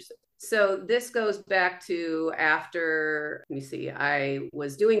 years. So this goes back to after, let me see, I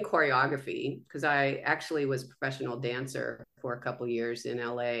was doing choreography because I actually was a professional dancer for a couple of years in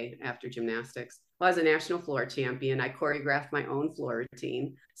LA after gymnastics. I was a national floor champion. I choreographed my own floor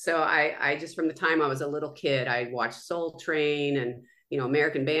routine. So I just, from the time I was a little kid, I watched Soul Train and, you know,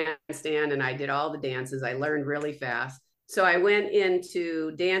 American Bandstand, and I did all the dances. I learned really fast. So I went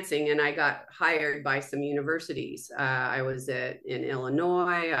into dancing and I got hired by some universities. I was in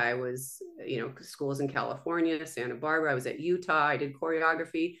Illinois. I was, you know, schools in California, Santa Barbara. I was at Utah. I did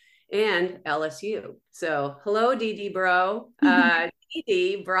choreography, and LSU. So hello, Dee bro.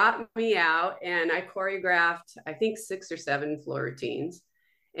 Dee brought me out and I choreographed, I think 6 or 7 floor routines.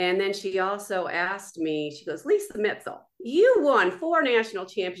 And then she also asked me, she goes, Lisa Mitzel, you won 4 national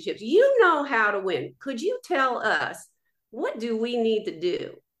championships. You know how to win. Could you tell us, what do we need to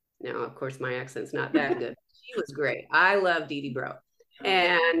do? Now, of course, my accent's not that good. She was great. I love Dee bro.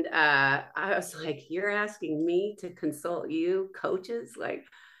 And I was like, you're asking me to consult you coaches? Like,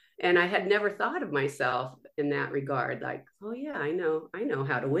 and I had never thought of myself in that regard. Like, oh yeah, I know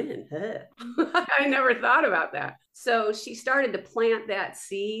how to win. I never thought about that. So she started to plant that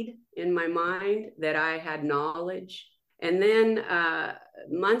seed in my mind that I had knowledge. And then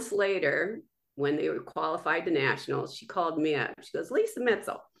months later, when they were qualified to nationals, she called me up. She goes, Lisa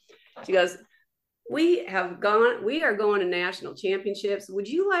Mitzel. She goes, we are going to national championships. Would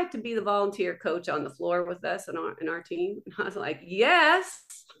you like to be the volunteer coach on the floor with us and our team? And I was like, yes.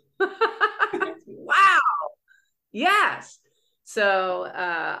 Wow. Yes. So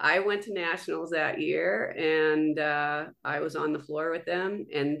I went to nationals that year, and I was on the floor with them.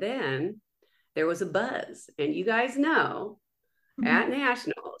 And then there was a buzz. And you guys know at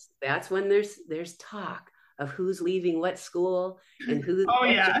nationals, that's when there's talk of who's leaving what school and Oh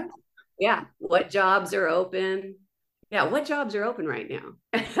yeah. what jobs are open. Yeah, what jobs are open right now?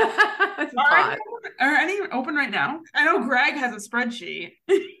 Are any open right now? I know Greg has a spreadsheet.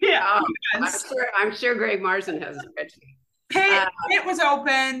 Yeah, I'm sure Greg Marson has a spreadsheet. Pitt was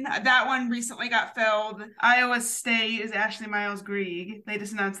open. That one recently got filled. Iowa State is Ashley Miles Grieg. They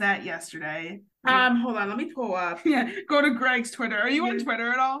just announced that yesterday. Hold on, let me pull up. Yeah, go to Greg's Twitter. Are you on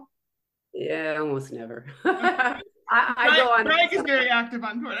Twitter at all? Yeah, almost never. Okay. I go on. Greg is very active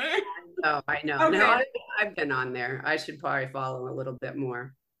on Twitter. I know. Okay. No, I've been on there. I should probably follow a little bit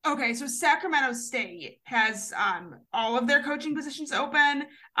more. Okay, so Sacramento State has all of their coaching positions open.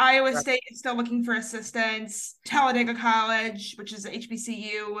 Iowa State is still looking for assistants. Talladega College, which is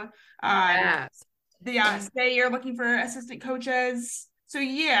HBCU, they are looking for assistant coaches. So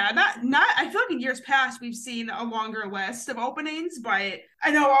yeah, not I feel like in years past we've seen a longer list of openings, but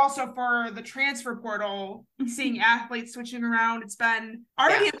I know also for the transfer portal, seeing athletes switching around, it's been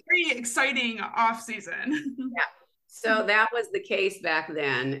already a pretty exciting off season. Yeah. So that was the case back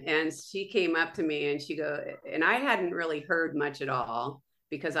then. And she came up to me and she goes, and I hadn't really heard much at all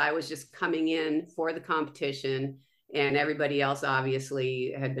because I was just coming in for the competition and everybody else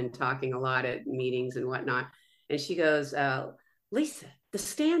obviously had been talking a lot at meetings and whatnot. And she goes, Lisa, the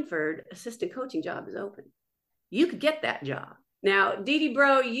Stanford assistant coaching job is open. You could get that job. Now, Dee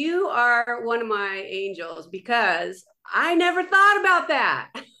Bro, you are one of my angels because I never thought about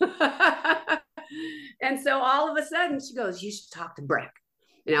that. And so all of a sudden she goes, you should talk to Breck.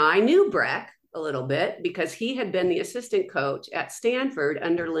 Now I knew Breck a little bit because he had been the assistant coach at Stanford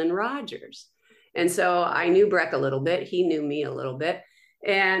under Lynn Rogers. And so I knew Breck a little bit. He knew me a little bit.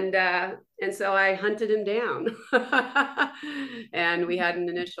 And so I hunted him down and we had an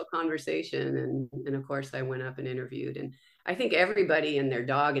initial conversation. And of course I went up and interviewed. And I think everybody and their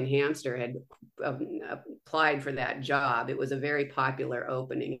dog and hamster had applied for that job. It was a very popular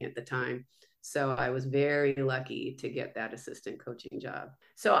opening at the time. So I was very lucky to get that assistant coaching job.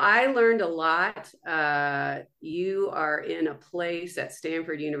 So I learned a lot. You are in a place at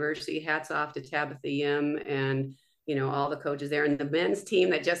Stanford University. Hats off to Tabitha Yim and all the coaches there, and the men's team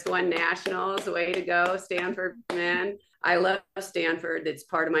that just won nationals. Way to go, Stanford men. I love Stanford. It's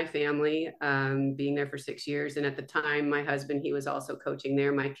part of my family, being there for 6 years. And at the time, my husband, he was also coaching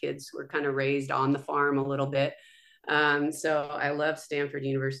there. My kids were kind of raised on the farm a little bit. So I love Stanford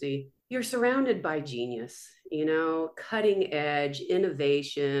University. You're surrounded by genius, cutting edge,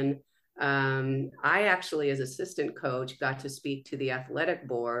 innovation. I actually, as assistant coach, got to speak to the athletic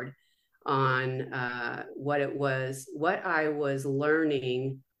board on what I was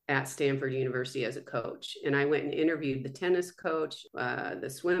learning at Stanford University as a coach. And I went and interviewed the tennis coach, the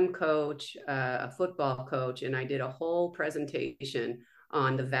swim coach, a football coach, and I did a whole presentation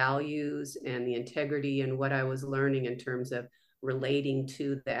on the values and the integrity and what I was learning in terms of relating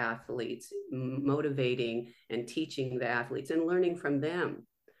to the athletes, motivating and teaching the athletes and learning from them.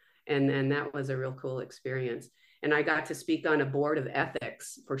 And that was a real cool experience. And I got to speak on a board of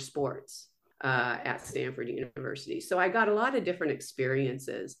ethics for sports at Stanford University. So I got a lot of different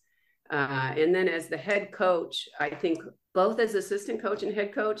experiences. And then as the head coach, I think both as assistant coach and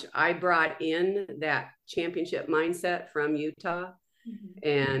head coach, I brought in that championship mindset from Utah. Mm-hmm.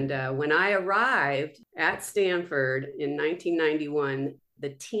 And when I arrived at Stanford in 1991, the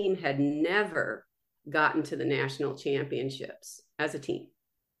team had never gotten to the national championships as a team.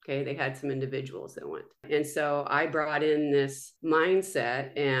 Okay, they had some individuals that went. And so I brought in this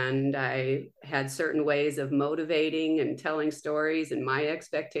mindset and I had certain ways of motivating and telling stories and my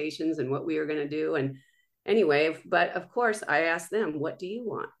expectations and what we were going to do. And anyway, but of course I asked them, what do you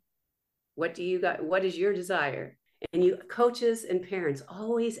want? What do you got? What is your desire? And you coaches and parents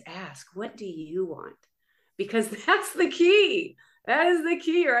always ask, what do you want? Because that's the key. That is the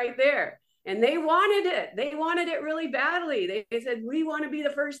key right there. And they wanted it. They wanted it really badly. They said, we want to be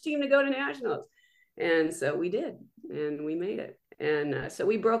the first team to go to nationals. And so we did, and we made it. And so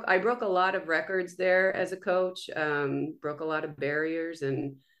I broke a lot of records there as a coach, broke a lot of barriers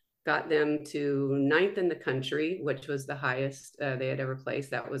and got them to 9th in the country, which was the highest they had ever placed.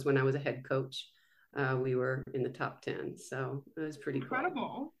 That was when I was a head coach. We were in the top 10. So it was pretty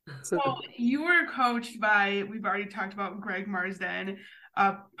incredible. Cool. So you were coached by, we've already talked about Greg Marsden,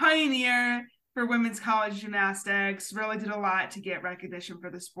 a pioneer for women's college gymnastics, really did a lot to get recognition for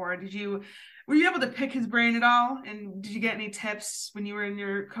the sport. Were you able to pick his brain at all? And did you get any tips when you were in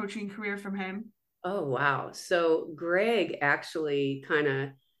your coaching career from him? Oh, wow. So Greg actually kind of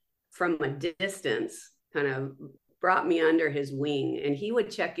from a distance kind of brought me under his wing, and he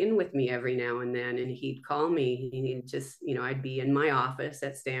would check in with me every now and then, and he'd call me. He'd just, I'd be in my office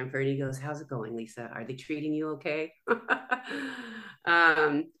at Stanford. He goes, "How's it going, Lisa? Are they treating you okay?"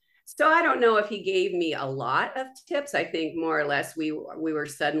 So I don't know if he gave me a lot of tips. I think more or less we were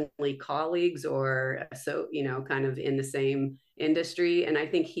suddenly colleagues, or so, kind of in the same industry. And I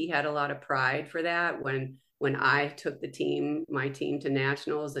think he had a lot of pride for that when I took my team to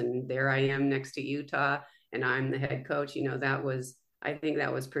nationals, and there I am next to Utah, and I'm the head coach. I think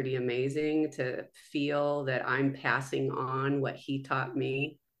that was pretty amazing to feel that I'm passing on what he taught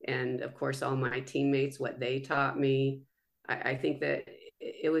me. And of course, all my teammates, what they taught me. I think that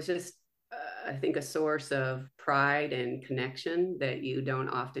it was just, I think, a source of pride and connection that you don't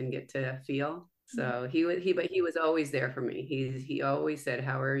often get to feel. So but he was always there for me. He always said,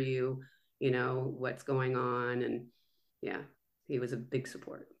 "How are you? What's going on?" And yeah, he was a big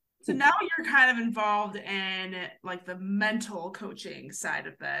support. So now you're kind of involved in like the mental coaching side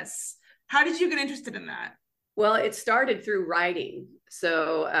of this. How did you get interested in that? Well, it started through writing.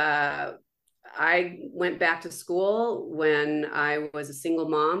 So I went back to school when I was a single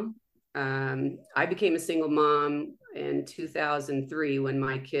mom. I became a single mom in 2003 when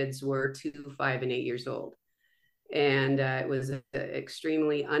my kids were 2, 5, and 8 years old. And it was an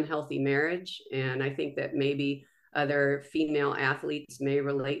extremely unhealthy marriage. And I think that maybe other female athletes may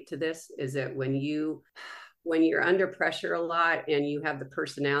relate to this, is that when you're under pressure a lot and you have the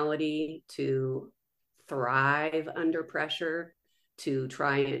personality to thrive under pressure, to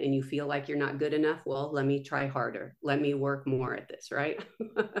try and you feel like you're not good enough, well, let me try harder. Let me work more at this, right?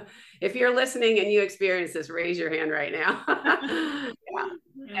 If you're listening and you experience this, raise your hand right now. Yeah.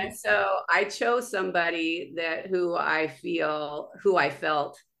 And so I chose somebody who I felt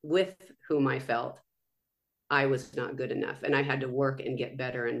I was not good enough, and I had to work and get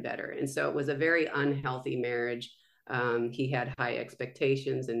better and better. And so it was a very unhealthy marriage. He had high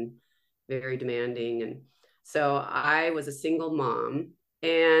expectations and very demanding. And so I was a single mom,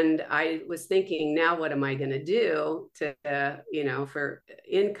 and I was thinking, now what am I going to do to, for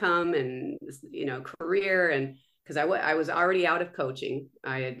income and, career? And because I was already out of coaching.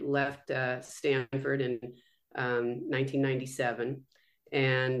 I had left Stanford in 1997.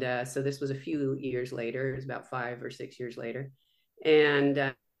 And so this was a few years later. It was about 5 or 6 years later.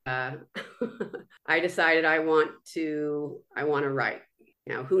 And I decided I want to write.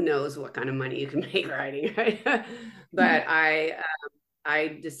 Now, who knows what kind of money you can make writing, right? But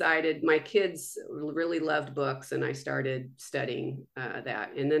I decided my kids really loved books, and I started studying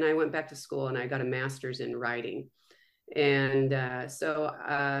that. And then I went back to school and I got a master's in writing. And so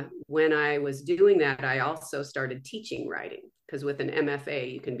when I was doing that, I also started teaching writing, because with an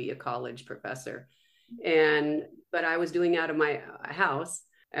MFA, you can be a college professor. But I was doing out of my house,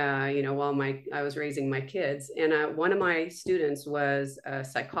 while I was raising my kids. And one of my students was a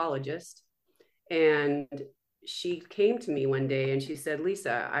psychologist, and she came to me one day and she said,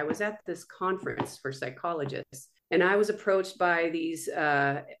 "Lisa, I was at this conference for psychologists, and I was approached by these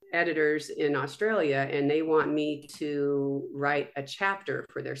editors in Australia, and they want me to write a chapter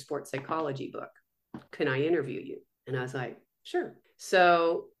for their sports psychology book. Can I interview you?" And I was like, "Sure."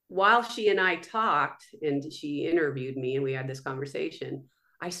 So while she and I talked and she interviewed me and we had this conversation,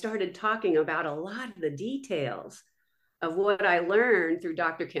 I started talking about a lot of the details of what I learned through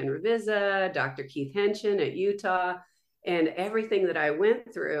Dr. Ken Ravizza, Dr. Keith Henshin at Utah, and everything that I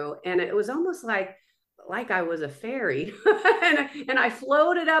went through. And it was almost like I was a fairy and I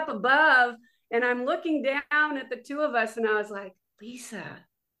floated up above, and I'm looking down at the two of us, and I was like, "Lisa,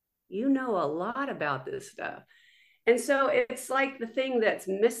 you know a lot about this stuff." And so it's like the thing that's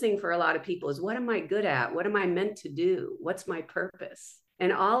missing for a lot of people is, what am I good at? What am I meant to do? What's my purpose?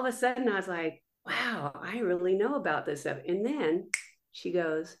 And all of a sudden I was like, wow, I really know about this stuff. And then she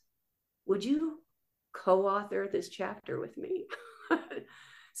goes, "Would you co-author this chapter with me?"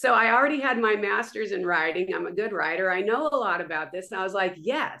 So I already had my master's in writing. I'm a good writer. I know a lot about this. And I was like,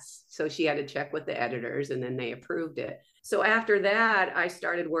 yes. So she had to check with the editors, and then they approved it. So after that, I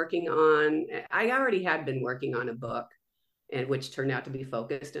started I already had been working on a book, and which turned out to be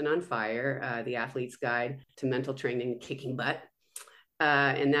Focused and on Fire, The Athlete's Guide to Mental Training and Kicking Butt.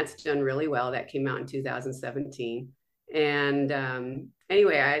 And that's done really well. That came out in 2017. And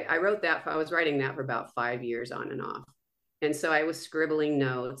anyway, I wrote that. I was writing that for about 5 years on and off. And so I was scribbling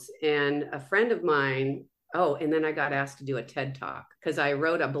notes, and a friend of mine, and then I got asked to do a TED Talk, because I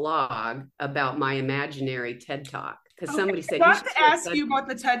wrote a blog about my imaginary TED Talk. Because somebody said, I want to ask you about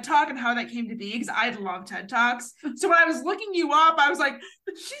the TED Talk and how that came to be, because I love TED Talks. So when I was looking you up, I was like,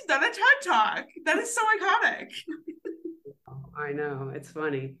 "But she's done a TED Talk. That is so iconic." I know. It's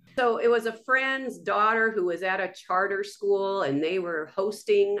funny. So it was a friend's daughter who was at a charter school and they were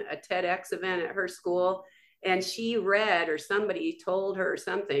hosting a TEDx event at her school. And she read, or somebody told her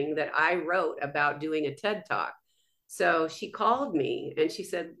something that I wrote about doing a TED Talk. So she called me and she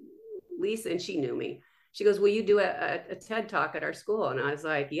said, Lisa, and she knew me. She goes, will you do a TED Talk at our school? And I was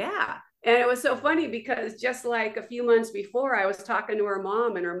like, yeah. And it was so funny because just like a few months before, I was talking to her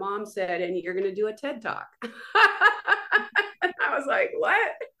mom, and her mom said, and you're going to do a TED Talk. I was like,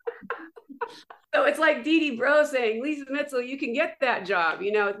 what? So it's like Dee Dee Bro saying, Lisa Mitzel, you can get that job.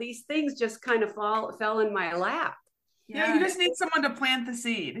 You know, these things just kind of fell in my lap. Yeah, you just need someone to plant the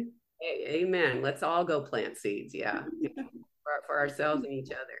seed. Amen. Let's all go plant seeds. Yeah. For ourselves and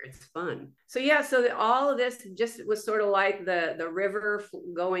each other. It's fun. So yeah, so all of this just was sort of like the river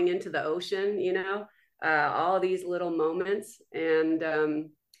going into the ocean, you know, all these little moments. And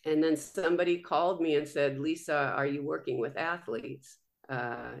then somebody called me and said, Lisa, are you working with athletes,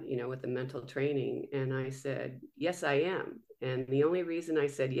 you know, with the mental training? And I said, yes, I am. And the only reason I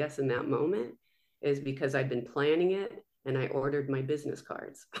said yes in that moment is because I'd been planning it and I ordered my business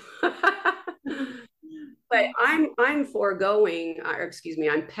cards. But I'm foregoing, or excuse me,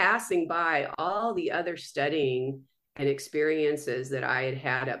 I'm passing by all the other studying and experiences that I had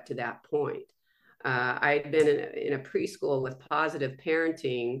had up to that point. I had been in a preschool with positive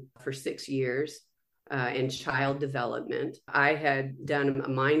parenting for 6 years in child development. I had done a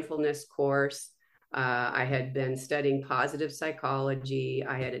mindfulness course. I had been studying positive psychology.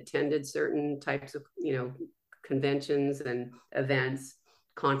 I had attended certain types of, you know, conventions and events,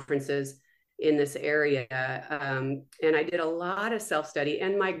 conferences in this area. And I did a lot of self-study,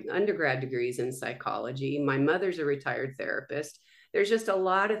 and my undergrad degrees in psychology. My mother's a retired therapist. There's just a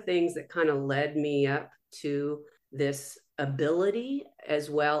lot of things that kind of led me up to this ability as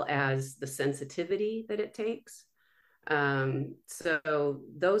well as the sensitivity that it takes. So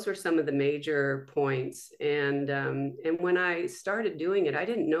those were some of the major points. And when I started doing it, I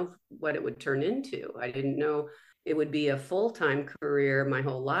didn't know what it would turn into. I didn't know it would be a full-time career my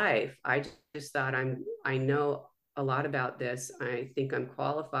whole life. I just thought I know a lot about this. I think I'm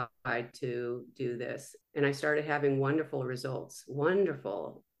qualified to do this. And I started having wonderful results.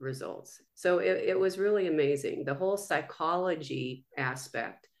 So it was really amazing. The whole psychology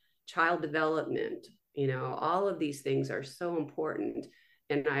aspect, child development, you know, all of these things are so important.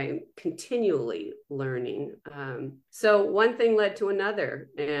 And I'm continually learning. So one thing led to another,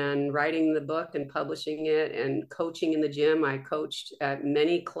 and writing the book and publishing it and coaching in the gym. I coached at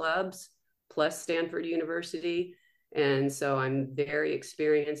many clubs plus Stanford University. And so I'm very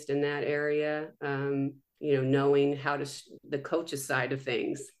experienced in that area, you know, knowing how to, the coach's side of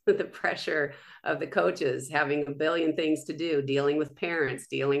things, the pressure of the coaches, having a billion things to do, dealing with parents,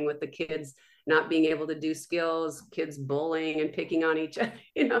 dealing with the kids not being able to do skills, kids bullying and picking on each other.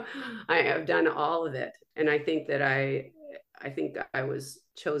 You know, I have done all of it. And I think that I think I was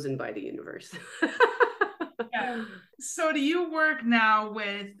chosen by the universe. Yeah. So do you work now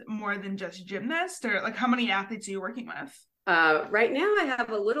with more than just gymnasts, or like how many athletes are you working with? Right now I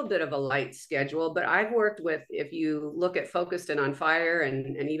have a little bit of a light schedule, but I've worked with, if you look at Focused and on Fire,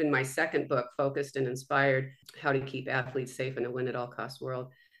 and even my second book, Focused and Inspired, How to Keep Athletes Safe in a Win at All Costs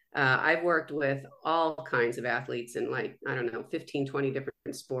World. I've worked with all kinds of athletes in, like, I don't know, 15, 20 different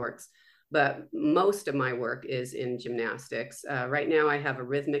sports, but most of my work is in gymnastics. Right now I have a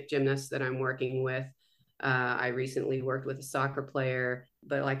rhythmic gymnast that I'm working with. I recently worked with a soccer player,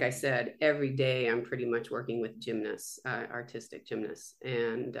 but like I said, every day I'm pretty much working with gymnasts, artistic gymnasts.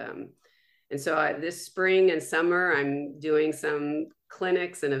 And so this spring and summer, I'm doing some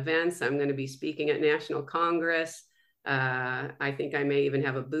clinics and events. I'm going to be speaking at National Congress. I think I may even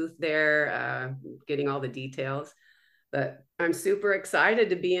have a booth there, getting all the details. But I'm super excited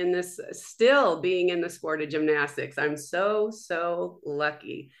to be in this, still being in the sport of gymnastics. I'm so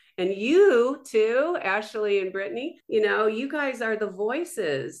lucky. And you too, Ashley and Brittany, you know, you guys are the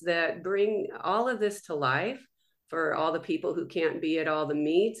voices that bring all of this to life for all the people who can't be at all the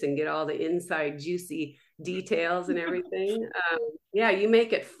meets and get all the inside juicy details and everything. Yeah, you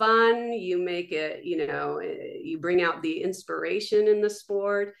make it fun. You make it, you know, you bring out the inspiration in the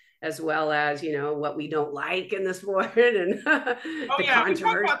sport, as well as, you know, what we don't like in the sport and the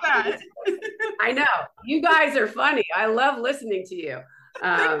controversy. I know, you guys are funny. I love listening to you.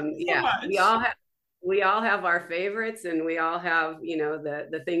 Yeah, we all have our favorites, and we all have, you know,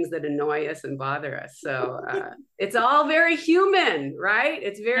 the things that annoy us and bother us. So it's all very human, right?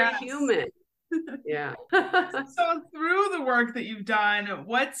 It's very human. Yeah. So through the work that you've done,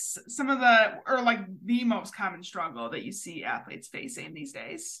 what's some of the, or like the most common struggle that you see athletes facing these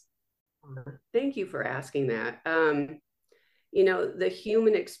days? Thank you for asking that. the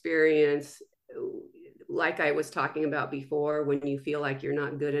human experience, like I was talking about before, when you feel like you're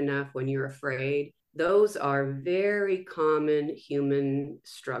not good enough, when you're afraid, those are very common human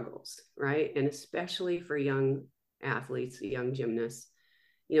struggles, right? And especially for young athletes, young gymnasts.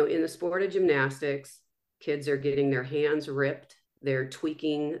 In the sport of gymnastics, kids are getting their hands ripped, they're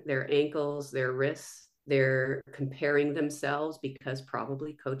tweaking their ankles, their wrists, they're comparing themselves because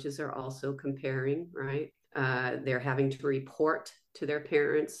probably coaches are also comparing, right? They're having to report to their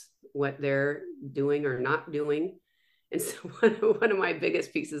parents what they're doing or not doing. And so one of my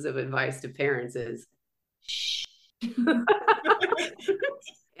biggest pieces of advice to parents is, shh. and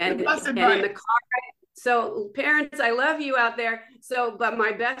in the car. So parents, I love you out there. But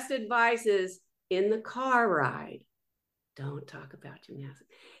my best advice is, in the car ride, don't talk about gymnastics.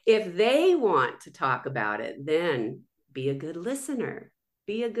 If they want to talk about it, then be a good listener,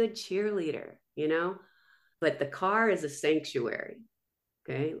 be a good cheerleader, but the car is a sanctuary.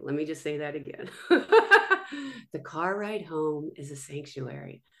 Okay, let me just say that again. The car ride home is a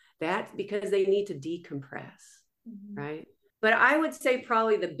sanctuary. That's because they need to decompress, right? But I would say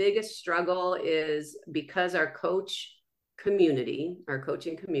probably the biggest struggle is because our coaching community,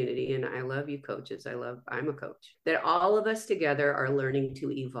 and I love you coaches, I'm a coach, that all of us together are learning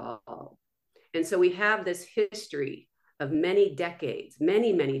to evolve. And so we have this history of many decades,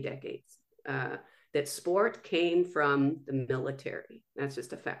 many decades, that sport came from the military. That's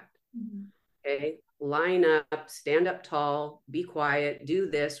just a fact. Okay, line up, stand up tall, be quiet, do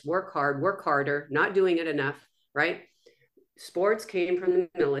this, work hard, work harder, not doing it enough, right? Sports came from the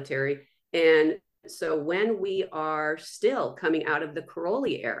military. And so when we are still coming out of the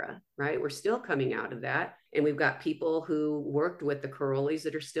Caroli era, right? We're still coming out of that. And we've got people who worked with the Carolis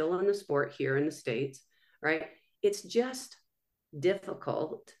that are still in the sport here in the States, right? It's just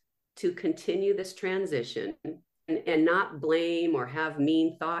difficult to continue this transition and not blame or have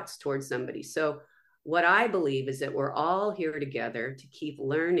mean thoughts towards somebody. So what I believe is that we're all here together to keep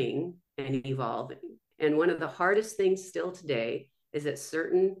learning and evolving. And one of the hardest things still today is that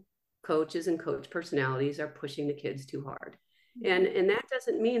certain coaches and coach personalities are pushing the kids too hard. And that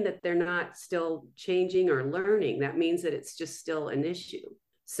doesn't mean that they're not still changing or learning. That means that it's just still an issue.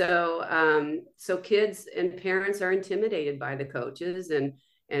 So kids and parents are intimidated by the coaches, and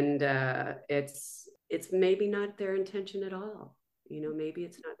it's maybe not their intention at all. Maybe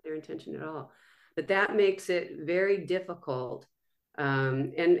it's not their intention at all. But that makes it very difficult.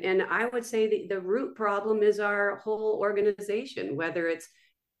 And I would say the root problem is our whole organization, whether it's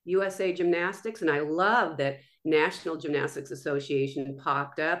USA Gymnastics, and I love that National Gymnastics Association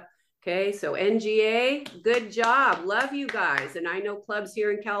popped up. Okay, so NGA, good job. Love you guys. And I know clubs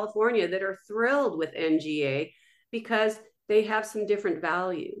here in California that are thrilled with NGA because they have some different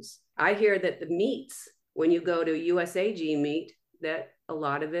values. I hear that the meets, when you go to USAG meet, that a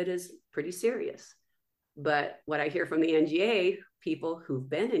lot of it is pretty serious. But what I hear from the NGA people who've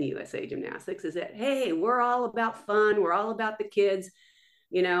been in USA Gymnastics is that, hey, we're all about fun. We're all about the kids,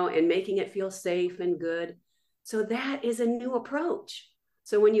 and making it feel safe and good. So that is a new approach.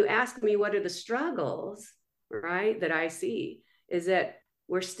 So when you ask me what are the struggles, right, that I see, is that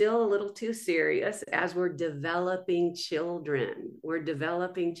we're still a little too serious as we're developing children. We're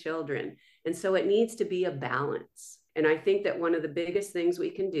developing children. And so it needs to be a balance. And I think that one of the biggest things we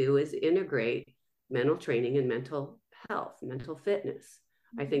can do is integrate mental training and mental health, mental fitness.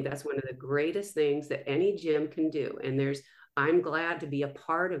 I think that's one of the greatest things that any gym can do. And I'm glad to be a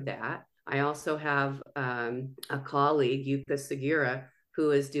part of that. I also have a colleague, Yuka Segura,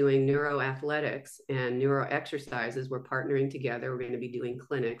 who is doing neuroathletics and neuro exercises. We're partnering together. We're going to be doing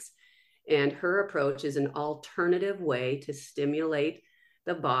clinics. And her approach is an alternative way to stimulate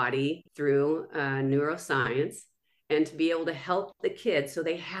the body through neuroscience and to be able to help the kids so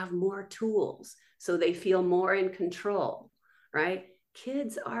they have more tools, so they feel more in control, right?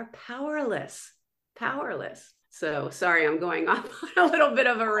 Kids are powerless. So sorry, I'm going off on a little bit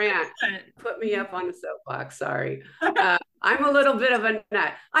of a rant. Put me up on the soapbox, sorry. I'm a little bit of a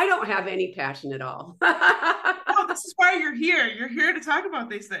nut. I don't have any passion at all. No, this is why you're here. You're here to talk about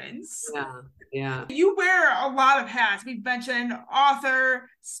these things. Yeah. You wear a lot of hats. We've mentioned author,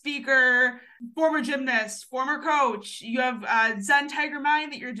 speaker, former gymnast, former coach. You have Zen Tiger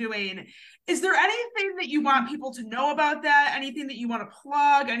Mind that you're doing. Is there anything that you want people to know about that? Anything that you want to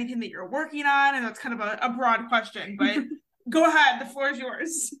plug? Anything that you're working on? And that's kind of a broad question, but go ahead. The floor is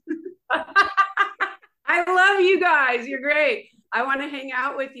yours. I love you guys. You're great. I want to hang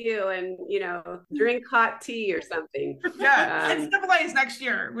out with you and, drink hot tea or something. Yeah, NCAA is next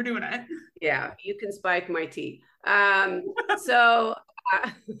year. We're doing it. Yeah, you can spike my tea.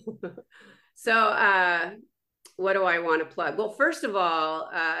 what do I want to plug? Well, first of all,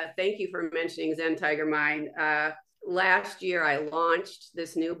 thank you for mentioning Zen Tiger Mind. Last year, I launched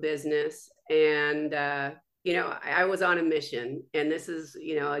this new business, and I was on a mission, and this is,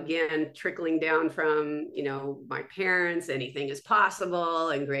 again, trickling down from, my parents, anything is possible,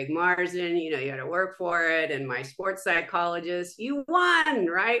 and Greg Marsden, you got to work for it, and my sports psychologist, you won,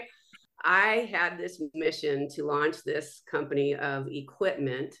 right? I had this mission to launch this company of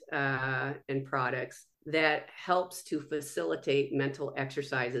equipment and products that helps to facilitate mental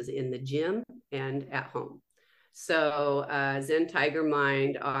exercises in the gym and at home. So Zen Tiger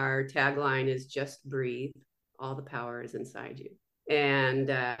Mind, our tagline is just breathe. All the power is inside you.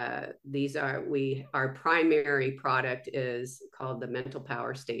 And our primary product is called the Mental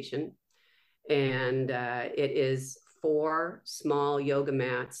Power Station. And it is 4 small yoga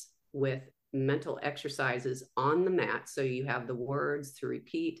mats with mental exercises on the mat. So you have the words to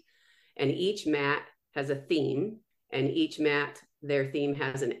repeat, and each mat has a theme, and each mat, their theme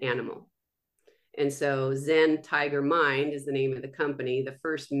has an animal. And so Zen Tiger Mind is the name of the company. The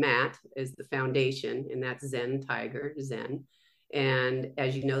first mat is the foundation, and that's Zen Tiger, Zen. And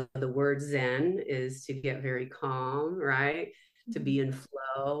as you know, the word Zen is to get very calm, right? To be in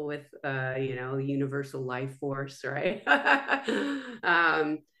flow with, the universal life force, right?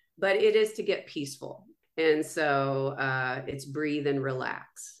 But it is to get peaceful. And so it's breathe and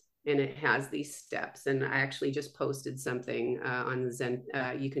relax. And it has these steps. And I actually just posted something on Zen.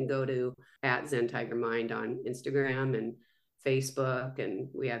 You can go to @Zen Tiger Mind on Instagram and Facebook. And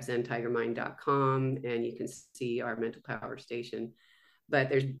we have zentigermind.com. And you can see our Mental Power Station. But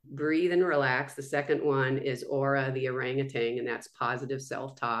there's breathe and relax. The second one is Aura, the orangutan, and that's positive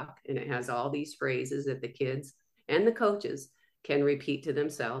self-talk. And it has all these phrases that the kids and the coaches can repeat to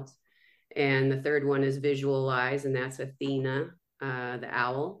themselves. And the third one is visualize, and that's Athena, the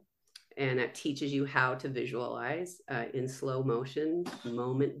owl. And that teaches you how to visualize in slow motion,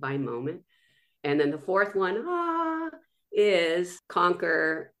 moment by moment. And then the fourth one is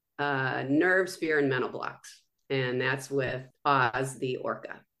conquer nerves, fear, and mental blocks. And that's with Oz, the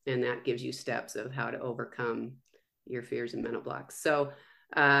orca. And that gives you steps of how to overcome your fears and mental blocks. So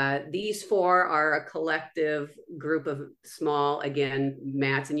these 4 are a collective group of small, again,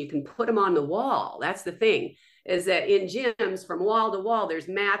 mats, and you can put them on the wall. That's the thing, is that in gyms from wall to wall, there's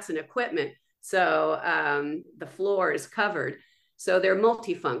mats and equipment. So the floor is covered. So they're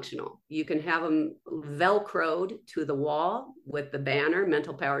multifunctional. You can have them Velcroed to the wall with the banner,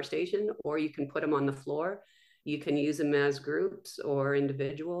 Mental Power Station, or you can put them on the floor. You can use them as groups or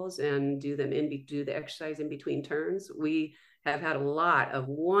individuals and do the exercise in between turns. We have had a lot of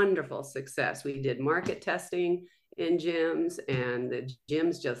wonderful success. We did market testing in gyms, and the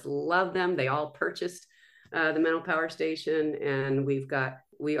gyms just love them. They all purchased the Mental Power Station, and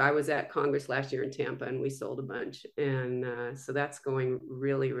I was at Congress last year in Tampa, and we sold a bunch. And so that's going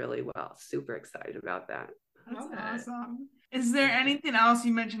really, really well. Super excited about that. That's awesome. Is there anything else?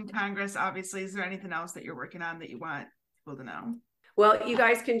 You mentioned Congress, obviously. Is there anything else that you're working on that you want people to know? Well, you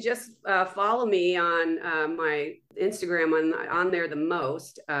guys can just follow me on my Instagram on there the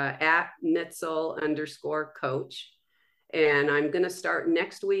most, @Mitzel_coach. And I'm going to start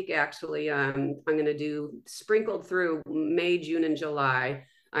next week, actually. I'm going to do, sprinkled through May, June, and July,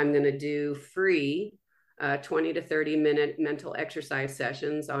 I'm going to do free 20 to 30 minute mental exercise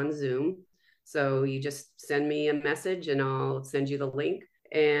sessions on Zoom. So you just send me a message and I'll send you the link.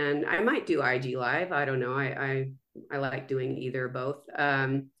 And I might do IG Live. I don't know. I like doing either or both.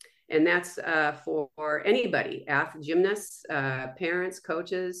 And that's for anybody, gymnasts, parents,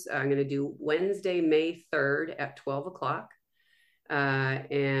 coaches. I'm going to do Wednesday, May 3rd at 12 o'clock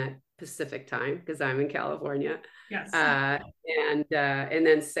and Pacific time, because I'm in California. Yes. And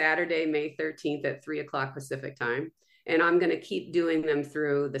then Saturday, May 13th at 3 o'clock Pacific time. And I'm going to keep doing them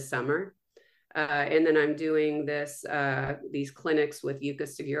through the summer. And then I'm doing these clinics with Yuka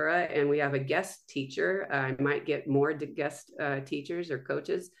Segura, and we have a guest teacher. I might get more guest teachers or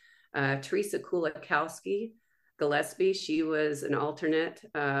coaches. Teresa Kulikowski Gillespie, she was an alternate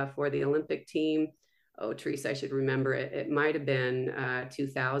for the Olympic team. Oh, Teresa, I should remember it. It might have been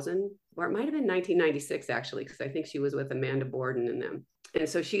 2000, or it might have been 1996, actually, because I think she was with Amanda Borden and them. And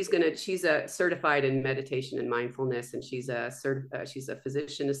so she's a certified in meditation and mindfulness, and she's a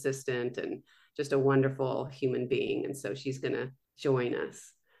physician assistant and just a wonderful human being. And so she's going to join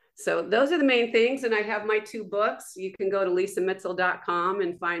us. So those are the main things. And I have my 2 books. You can go to lisamitzel.com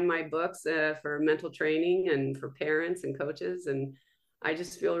and find my books for mental training and for parents and coaches. And I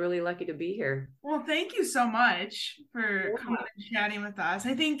just feel really lucky to be here. Well, thank you so much for coming and chatting with us.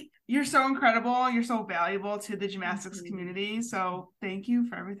 I think you're so incredible. You're so valuable to the gymnastics community. So thank you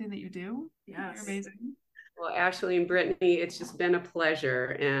for everything that you do. Yes. You're amazing. Well, Ashley and Brittany, it's just been a pleasure.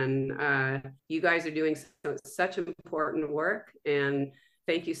 And you guys are doing such important work. And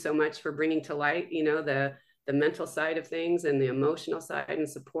thank you so much for bringing to light, the mental side of things and the emotional side, and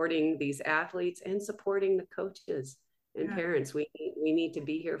supporting these athletes and supporting the coaches and parents. We need to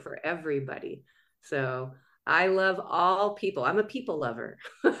be here for everybody. So I love all people. I'm a people lover.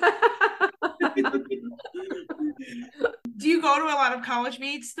 Do you go to a lot of college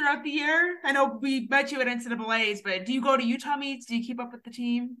meets throughout the year? I know we met you at NCAA's, but do you go to Utah meets? Do you keep up with the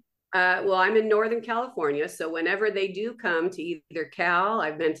team? Well, I'm in Northern California, so whenever they do come to either Cal,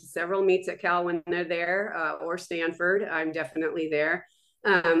 I've been to several meets at Cal when they're there, or Stanford, I'm definitely there.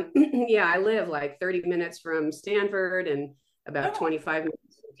 I live like 30 minutes from Stanford and about 25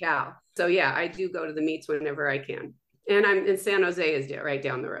 minutes from Cal. So yeah, I do go to the meets whenever I can. And I'm in San Jose, is right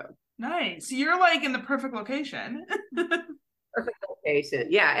down the road. Nice. So you're like in the perfect location. Perfect location.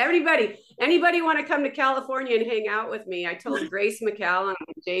 Yeah. Anybody want to come to California and hang out with me? I told Grace McCallum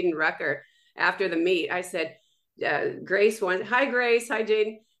and Jaden Rucker after the meet, I said, hi Grace, hi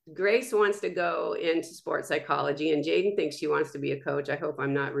Jaden. Grace wants to go into sports psychology, and Jaden thinks she wants to be a coach. I hope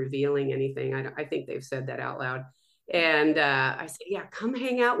I'm not revealing anything. I think they've said that out loud. And I said, yeah, come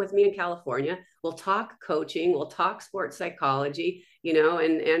hang out with me in California. We'll talk coaching. We'll talk sports psychology,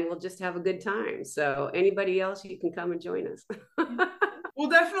 and we'll just have a good time. So anybody else, you can come and join us. We'll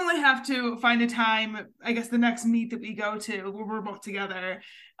definitely have to find a time, I guess the next meet that we go to, where we're both together.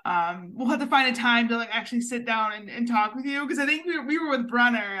 We'll have to find a time to actually sit down and talk with you. Because I think we were with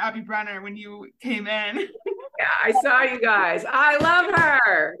Abby Brenner, when you came in. Yeah, I saw you guys. I love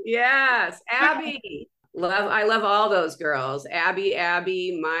her. Yes, Abby. I love all those girls.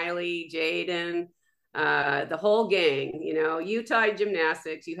 Abby, Miley, Jaden, the whole gang, Utah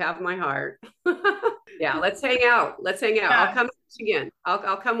gymnastics, you have my heart. Yeah, let's hang out. Yeah. I'll come to Michigan.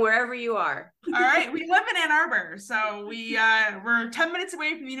 I'll come wherever you are. All right. We live in Ann Arbor, so we're 10 minutes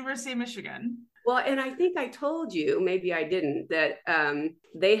away from the University of Michigan. Well, and I think I told you, maybe I didn't, that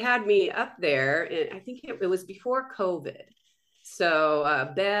they had me up there, and I think it was before COVID.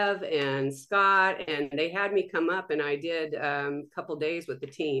 So Bev and Scott, and they had me come up, and I did a couple days with the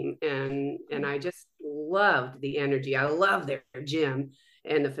team, and I just loved the energy. I love their gym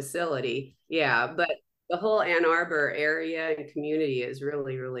and the facility. Yeah, but the whole Ann Arbor area and community is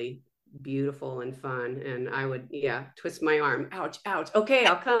really, really beautiful and fun. And I would, twist my arm. Ouch. Okay,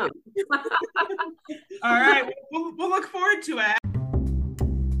 I'll come. All right. We'll look forward to it.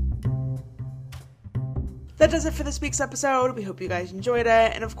 That does it for this week's episode. We hope you guys enjoyed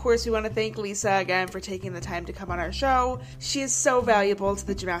it. And of course, we want to thank Lisa again for taking the time to come on our show. She is so valuable to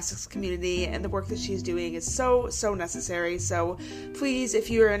the gymnastics community, and the work that she's doing is so necessary. So please, if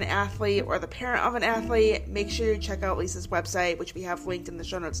you're an athlete or the parent of an athlete, make sure you check out Lisa's website, which we have linked in the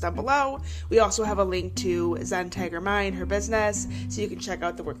show notes down below. We also have a link to Zen Tiger Mind, her business, so you can check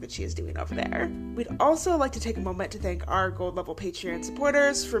out the work that she is doing over there. We'd also like to take a moment to thank our gold level Patreon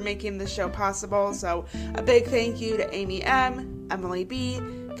supporters for making this show possible. So a big thank you to Amy M, Emily B,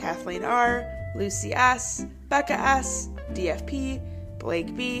 Kathleen R, Lucy S, Becca S, DFP,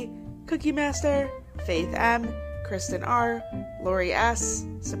 Blake B, Cookie Master, Faith M, Kristen R, Lori S,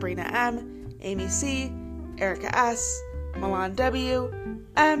 Sabrina M, Amy C, Erica S, Milan W,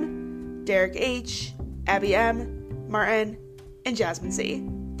 M, Derek H, Abby M, Martin, and Jasmine C.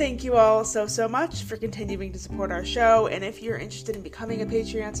 Thank you all so much for continuing to support our show, and if you're interested in becoming a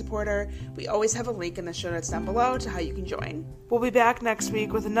Patreon supporter, we always have a link in the show notes down below to how you can join. We'll be back next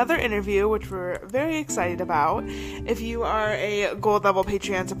week with another interview, which we're very excited about. If you are a gold level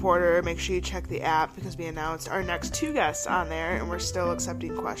Patreon supporter, make sure you check the app, because we announced our next 2 guests on there, and we're still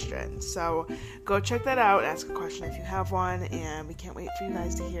accepting questions. So go check that out, ask a question if you have one, and we can't wait for you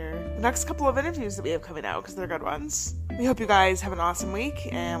guys to hear the next couple of interviews that we have coming out, because they're good ones. We hope you guys have an awesome week,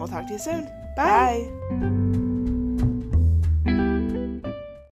 and we'll talk to you soon. Bye!